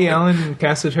why Woody Allen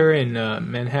casted her in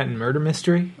Manhattan Murder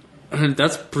Mystery?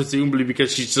 That's presumably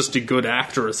because she's just a good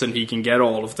actress and he can get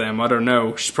all of them. I don't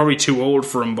know. She's probably too old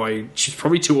for him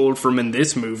in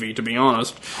this movie, to be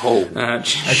honest. I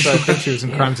think she was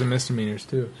in Crimes and Misdemeanors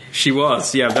too. She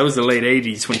was, yeah. That was the late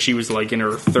 80s when she was like in her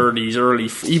 30s,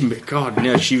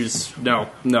 she was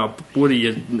no.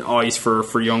 Woody had eyes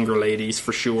for younger ladies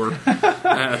for sure.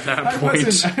 At that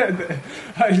point,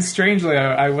 strangely,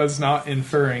 I was not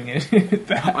inferring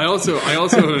it. I also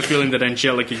have a feeling that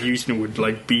Angelica Houston would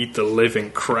like beat the living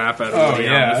crap out of Woody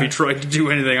Allen if he tried to do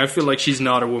anything. I feel like she's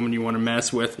not a woman you want to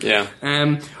mess with. Yeah.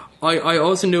 I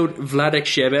also note Vladek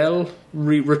Shevel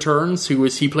returns.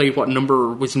 He played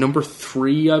number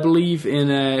 3, I believe,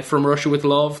 in From Russia with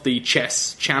Love, the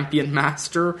chess champion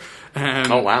master.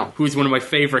 Who's one of my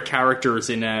favorite characters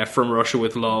in From Russia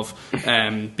with Love,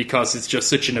 because it's just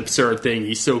such an absurd thing.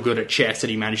 He's so good at chess that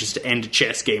he manages to end a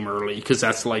chess game early, because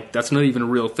that's not even a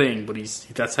real thing, but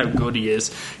that's how good he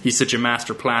is. He's such a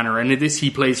master planner. And in this, he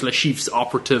plays Lashif's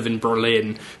operative in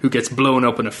Berlin, who gets blown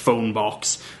up in a phone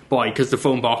box. Because the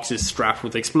phone box is strapped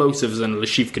with explosives, and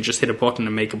Lashif can just hit a button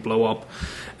and make it blow up.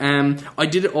 I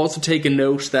did also take a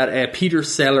note that Peter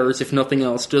Sellers, if nothing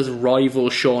else, does rival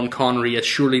Sean Connery as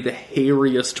surely the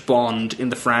hairiest Bond in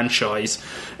the franchise.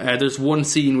 There's one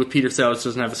scene with Peter Sellers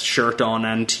doesn't have his shirt on,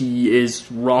 and he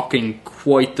is rocking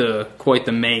quite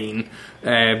the mane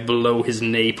below his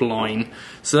nape line.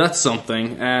 So that's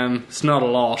something. It's not a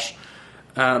lot.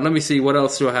 Let me see, what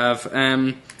else do I have?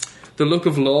 The Look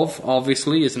of Love,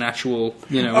 obviously, is an actual,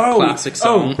 classic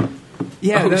song.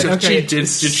 Yeah, okay. Did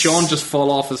Sean just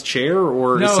fall off his chair,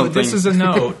 or no? Something? This is a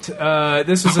note.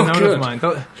 This is a note of mine.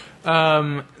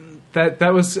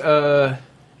 That was.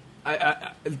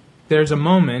 There's a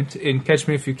moment in Catch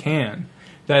Me If You Can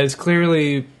that is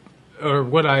clearly, or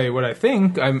what I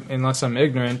think, unless I'm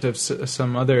ignorant of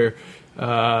some other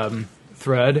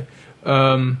thread,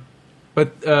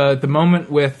 but the moment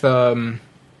with.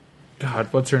 God,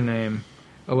 what's her name?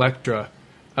 Electra.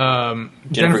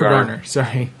 Jennifer Garner.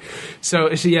 Sorry.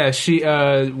 So she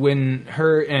when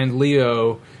her and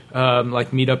Leo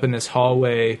meet up in this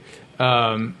hallway,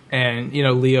 and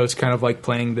Leo's kind of like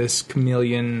playing this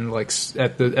chameleon. Like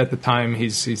at the time,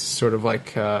 he's sort of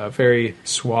like very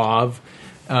suave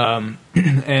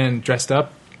and dressed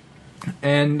up,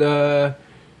 and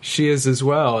she is as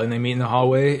well. And they meet in the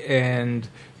hallway, and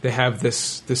they have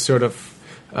this sort of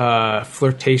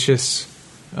flirtatious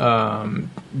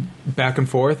back and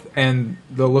forth, and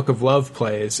The Look of Love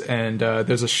plays, and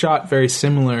there's a shot very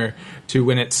similar to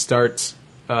when it starts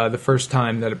the first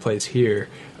time that it plays here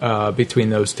between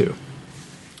those two.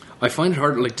 I find it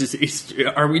hard,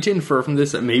 are we to infer from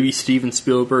this that maybe Steven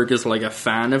Spielberg is like a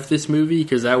fan of this movie?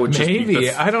 Because that would just maybe,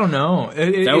 I don't know.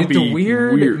 That would be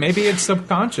weird. Maybe it's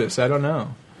subconscious, I don't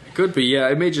know. Could be, yeah.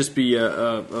 It may just be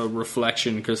a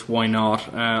reflection, because why not?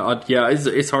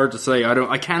 It's hard to say.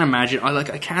 I can't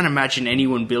imagine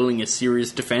anyone building a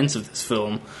serious defense of this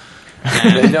film.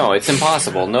 No, it's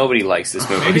impossible. Nobody likes this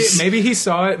movie. Maybe he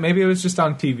saw it. Maybe it was just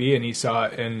on TV and he saw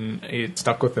it and it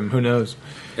stuck with him. Who knows?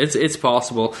 It's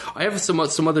possible. I have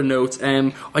some other notes.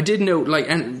 I did note, like,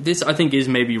 and this I think is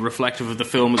maybe reflective of the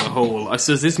film as a whole. I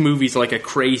says this movie's like a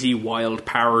crazy, wild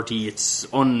parody. It's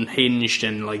unhinged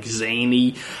and like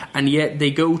zany, and yet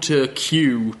they go to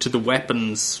Q, to the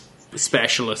weapons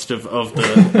specialist of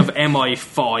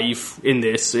MI5 in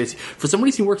this. For some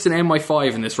reason he works in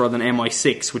MI5 in this rather than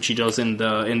MI6, which he does in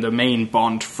the main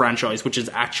Bond franchise, which is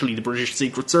actually the British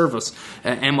Secret Service.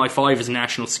 MI5 is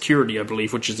National Security, I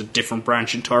believe, which is a different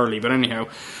branch entirely. But anyhow,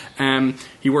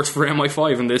 he works for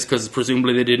MI5 in this because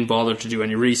presumably they didn't bother to do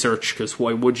any research, because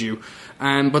why would you?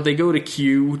 But they go to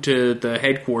Q, to the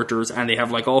headquarters, and they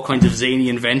have like all kinds of zany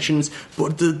inventions,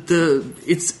 but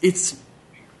it's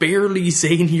barely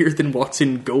zanier than what's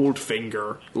in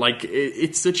Goldfinger. Like,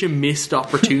 it's such a missed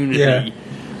opportunity. Yeah.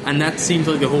 And that seems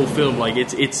like the whole film. Like,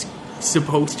 it's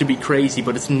supposed to be crazy,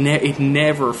 but it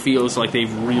never feels like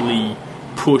they've really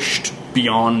pushed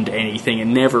beyond anything. It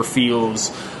never feels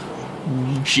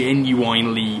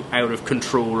genuinely out of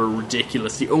control or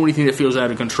ridiculous. The only thing that feels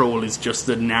out of control is just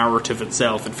the narrative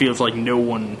itself. It feels like no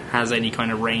one has any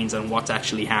kind of reins on what's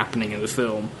actually happening in the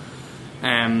film.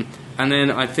 And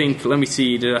then I think, let me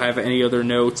see, did I have any other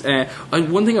notes?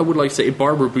 One thing I would like to say,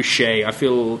 Barbara Boucher, I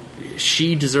feel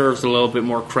she deserves a little bit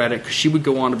more credit, because she would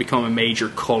go on to become a major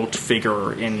cult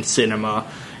figure in cinema,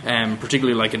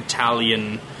 particularly like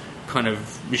Italian kind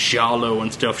of giallo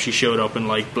and stuff. She showed up in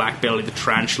like Black Belly the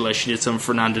Tarantula. She did some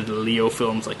Fernando de Leo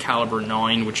films like Caliber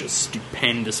 9, which is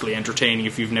stupendously entertaining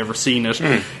if you've never seen it.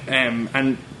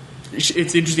 And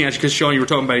it's interesting actually, because Sean, you were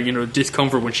talking about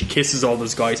discomfort when she kisses all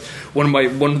those guys. One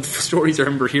of the stories I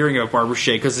remember hearing about Barbara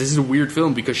Boucher, because this is a weird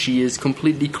film because she is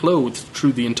completely clothed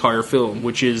through the entire film,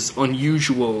 which is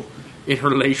unusual in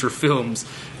her later films.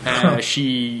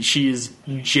 She is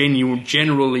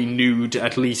generally nude,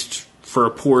 at least for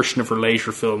a portion of her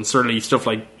later films. Certainly stuff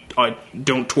like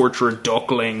Don't Torture a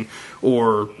Duckling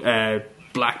or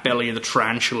Black Belly of the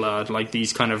Tarantula, like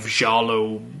these kind of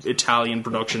giallo Italian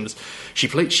productions. She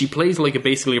plays like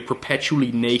basically a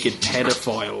perpetually naked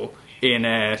pedophile in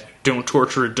Don't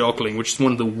Torture a Duckling, which is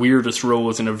one of the weirdest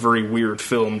roles in a very weird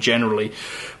film generally.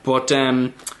 But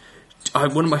one of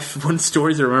the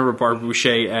stories I remember Barbara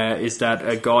Boucher is that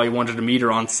a guy wanted to meet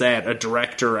her on set, a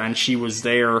director, and she was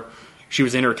there. She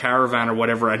was in her caravan or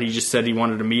whatever, and he just said he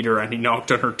wanted to meet her, and he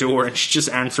knocked on her door, and she just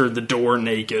answered the door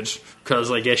naked, because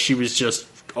I guess she was just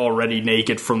already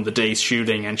naked from the day's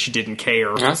shooting, and she didn't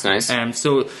care. That's nice.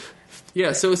 So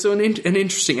an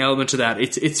interesting element to that.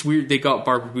 It's weird they got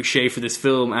Barbara Boucher for this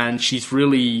film, and she's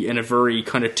really in a very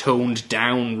kind of toned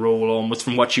down role almost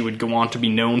from what she would go on to be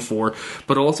known for.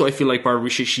 But also I feel like Barbara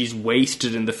Boucher, she's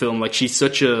wasted in the film. Like, she's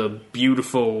such a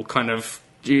beautiful kind of,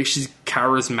 she's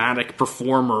charismatic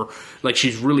performer. Like,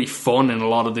 she's really fun in a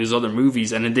lot of those other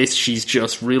movies, and in this she's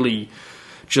just really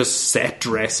just set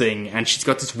dressing, and she's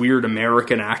got this weird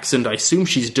American accent. I assume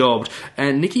she's dubbed,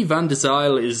 and Nikki Van de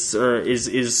Zyl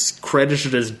is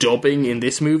credited as dubbing in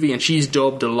this movie, and she's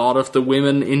dubbed a lot of the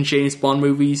women in James Bond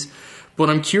movies. But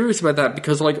I'm curious about that,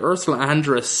 because like Ursula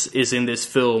Andress is in this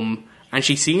film, and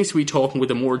she seems to be talking with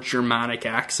a more Germanic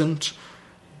accent,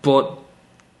 but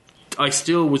I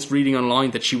still was reading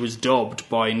online that she was dubbed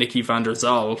by Nikki Van der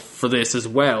Zyl for this as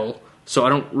well. So I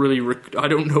don't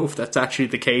know if that's actually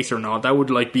the case or not. That would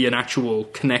like be an actual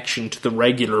connection to the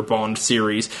regular Bond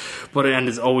series. And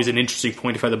it's always an interesting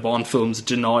point of how the Bond films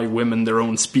deny women their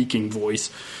own speaking voice,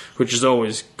 which is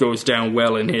always goes down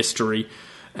well in history.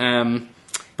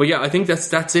 But yeah, I think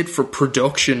that's it for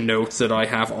production notes that I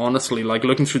have, honestly. Like,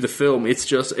 looking through the film, it's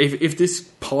just, if this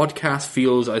podcast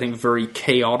feels, I think, very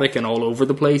chaotic and all over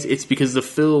the place, it's because the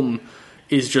film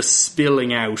is just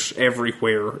spilling out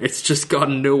everywhere. It's just got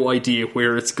no idea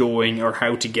where it's going or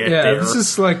how to get there. Yeah, this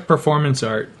is like performance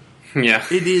art. Yeah.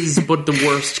 It is, but the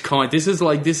worst kind. This is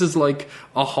like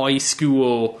a high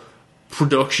school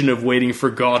production of Waiting for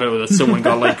Godot that someone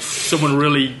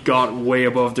really got way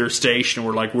above their station and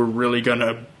were like, we're really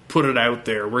gonna put it out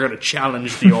there. We're gonna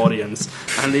challenge the audience.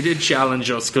 And they did challenge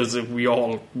us, because we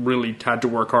all really had to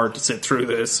work hard to sit through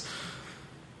this.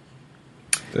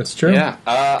 That's true. Yeah.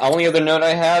 Only other note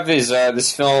I have is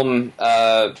this film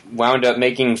wound up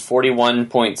making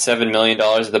 $41.7 million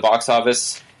at the box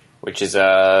office, which is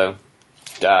adjusted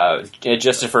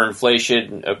for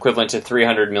inflation equivalent to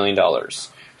 $300 million.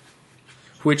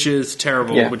 Which is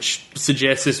terrible, yeah. Which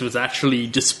suggests this was actually,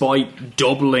 despite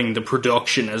doubling the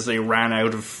production as they ran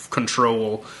out of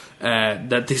control,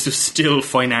 that this was still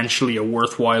financially a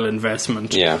worthwhile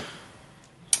investment. Yeah.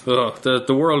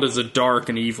 The world is a dark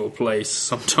and evil place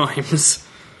sometimes.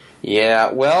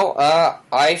 Yeah, well,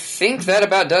 I think that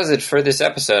about does it for this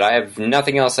episode. I have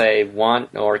nothing else I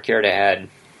want or care to add.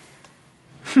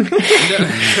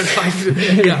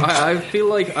 I feel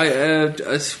like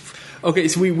okay,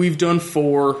 so we've done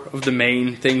 4 of the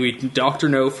main thing. We Dr.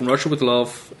 No from Russia with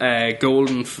Love,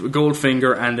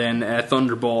 Goldfinger, and then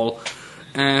Thunderball.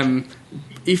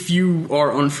 If you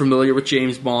are unfamiliar with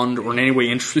James Bond or in any way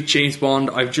interested in James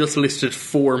Bond, I've just listed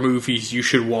 4 movies you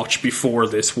should watch before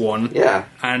this one. Yeah.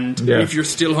 And if you're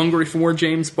still hungry for more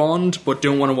James Bond but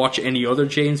don't want to watch any other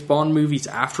James Bond movies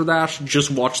after that,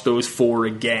 just watch those 4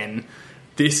 again.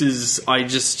 This is, I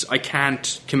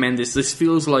can't commend this. This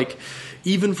feels like,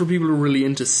 even for people who are really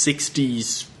into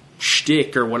 60s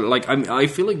shtick or what, like, I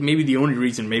feel like maybe the only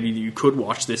reason maybe you could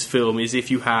watch this film is if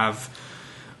you have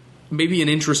maybe an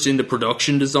interest in the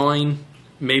production design,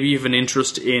 maybe you have an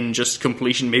interest in just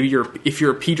completion. Maybe if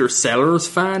you're a Peter Sellers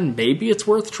fan, maybe it's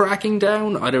worth tracking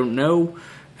down. I don't know.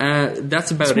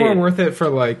 That's about it. It's more worth it for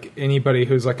like anybody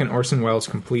who's like an Orson Welles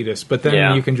completist, but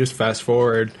then you can just fast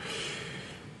forward.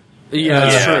 Yeah,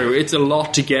 that's true. It's a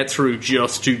lot to get through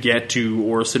just to get to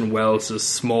Orson Welles'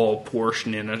 small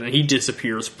portion in it, and he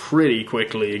disappears pretty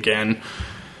quickly again.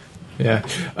 Yeah,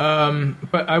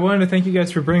 but I wanted to thank you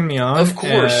guys for bringing me on. Of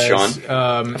course, Sean.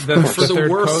 The third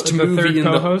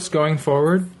co-host going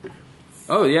forward.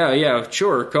 Oh yeah,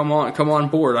 sure. Come on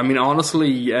board. I mean,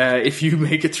 honestly, if you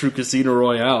make it through Casino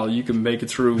Royale, you can make it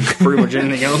through pretty much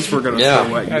anything else we're going to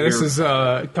throw at you. This is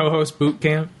co-host boot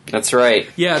camp. That's right.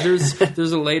 Yeah,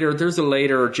 there's a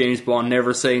later James Bond,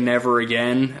 Never Say Never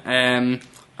Again. And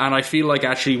I feel like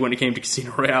actually when it came to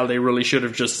Casino Royale, they really should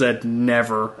have just said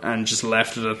never and just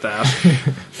left it at that.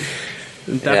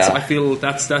 I feel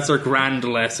that's our grand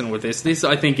lesson with this. This,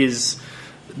 I think, is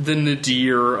the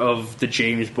nadir of the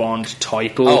James Bond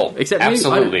title. Oh,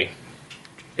 absolutely.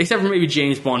 Except for maybe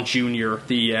James Bond Jr.,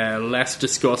 the less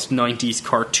discussed 90s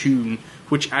cartoon,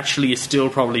 which actually is still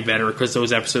probably better because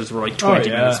those episodes were like 20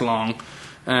 minutes long.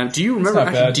 Do you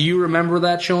remember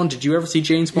that, Sean? Did you ever see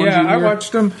James Bond Jr.? Yeah, I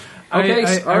watched them.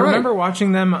 Okay, I remember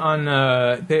watching them on.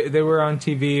 They were on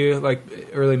TV like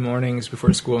early mornings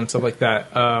before school and stuff like that.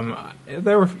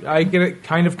 I get it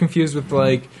kind of confused with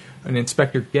like an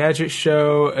Inspector Gadget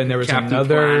show, and there was Captain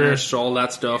another Planet, all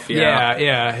that stuff.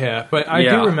 Yeah. But I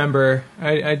do remember.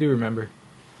 I do remember.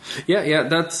 Yeah.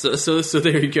 That's so.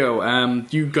 There you go.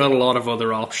 You got a lot of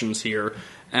other options here.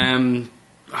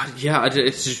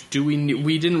 It's just,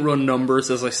 we didn't run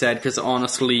numbers, as I said, because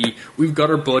honestly, we've got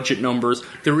our budget numbers.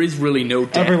 There is really no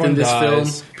depth in this film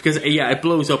because it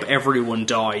blows up, everyone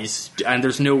dies, and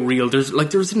there's no real there's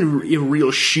isn't a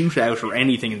real shootout or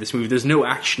anything in this movie. There's no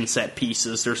action set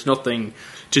pieces. There's nothing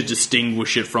to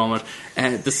distinguish it from it.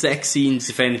 The sex scenes,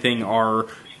 if anything, are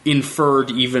inferred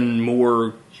even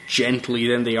more gently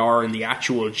than they are in the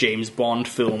actual James Bond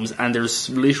films, and there's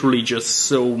literally just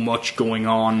so much going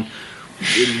on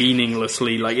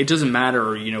meaninglessly. Like, it doesn't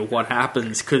matter, what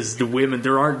happens, because the women,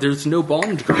 there's no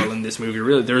Bond girl in this movie,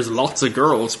 really. There's lots of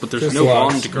girls, but there's no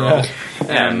Bond girl.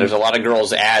 And there's a lot of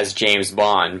girls as James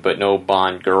Bond, but no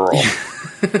Bond girl.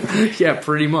 Yeah,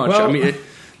 pretty much. Well, I mean, it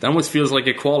almost feels like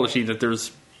equality that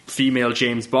there's female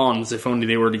James Bonds, if only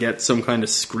they were to get some kind of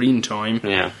screen time.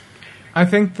 Yeah. I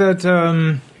think that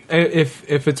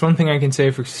if it's one thing I can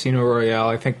say for Casino Royale,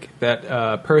 I think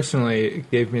that personally it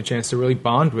gave me a chance to really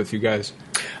bond with you guys.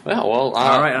 Well, all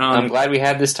right. I'm glad we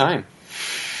had this time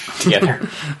together.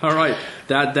 All right,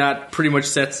 that pretty much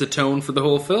sets the tone for the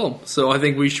whole film. So I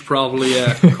think we should probably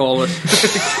call it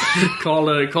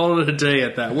a day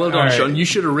at that. Well done, right. Sean. You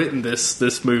should have written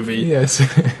this movie. Yes.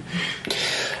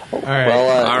 All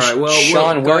right. Well,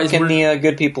 Sean, where can the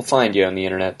good people find you on the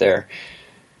internet there?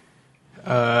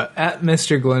 At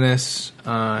Mr. Glynis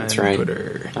on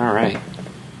Twitter. All right.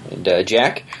 And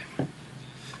Jack?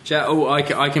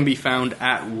 I can be found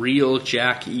at Real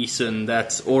Jack Eason.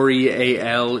 That's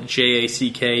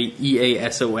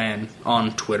RealJackEason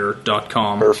on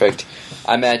Twitter.com. Perfect.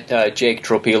 I'm at Jake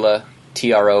Tropila,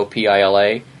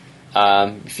 Tropila.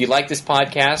 If you like this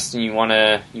podcast and you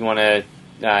wanna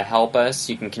help us,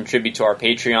 you can contribute to our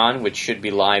Patreon, which should be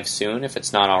live soon if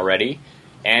it's not already.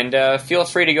 And feel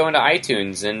free to go into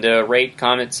iTunes and rate,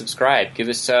 comment, subscribe. Give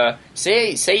us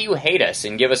say you hate us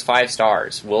and give us 5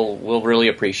 stars. We'll really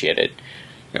appreciate it.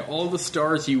 Yeah, all the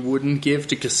stars you wouldn't give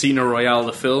to Casino Royale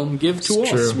the film, give to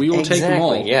us. We will take them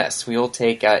all. Yes, we will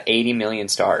take 80 million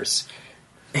stars.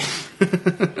 All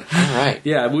right.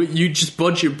 Yeah, you just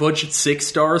budget 6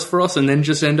 stars for us, and then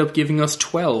just end up giving us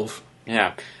 12.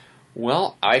 Yeah.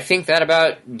 Well, I think that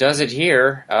about does it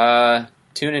here.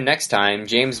 Tune in next time.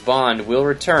 James Bond will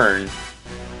return,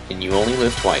 and you only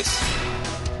live twice.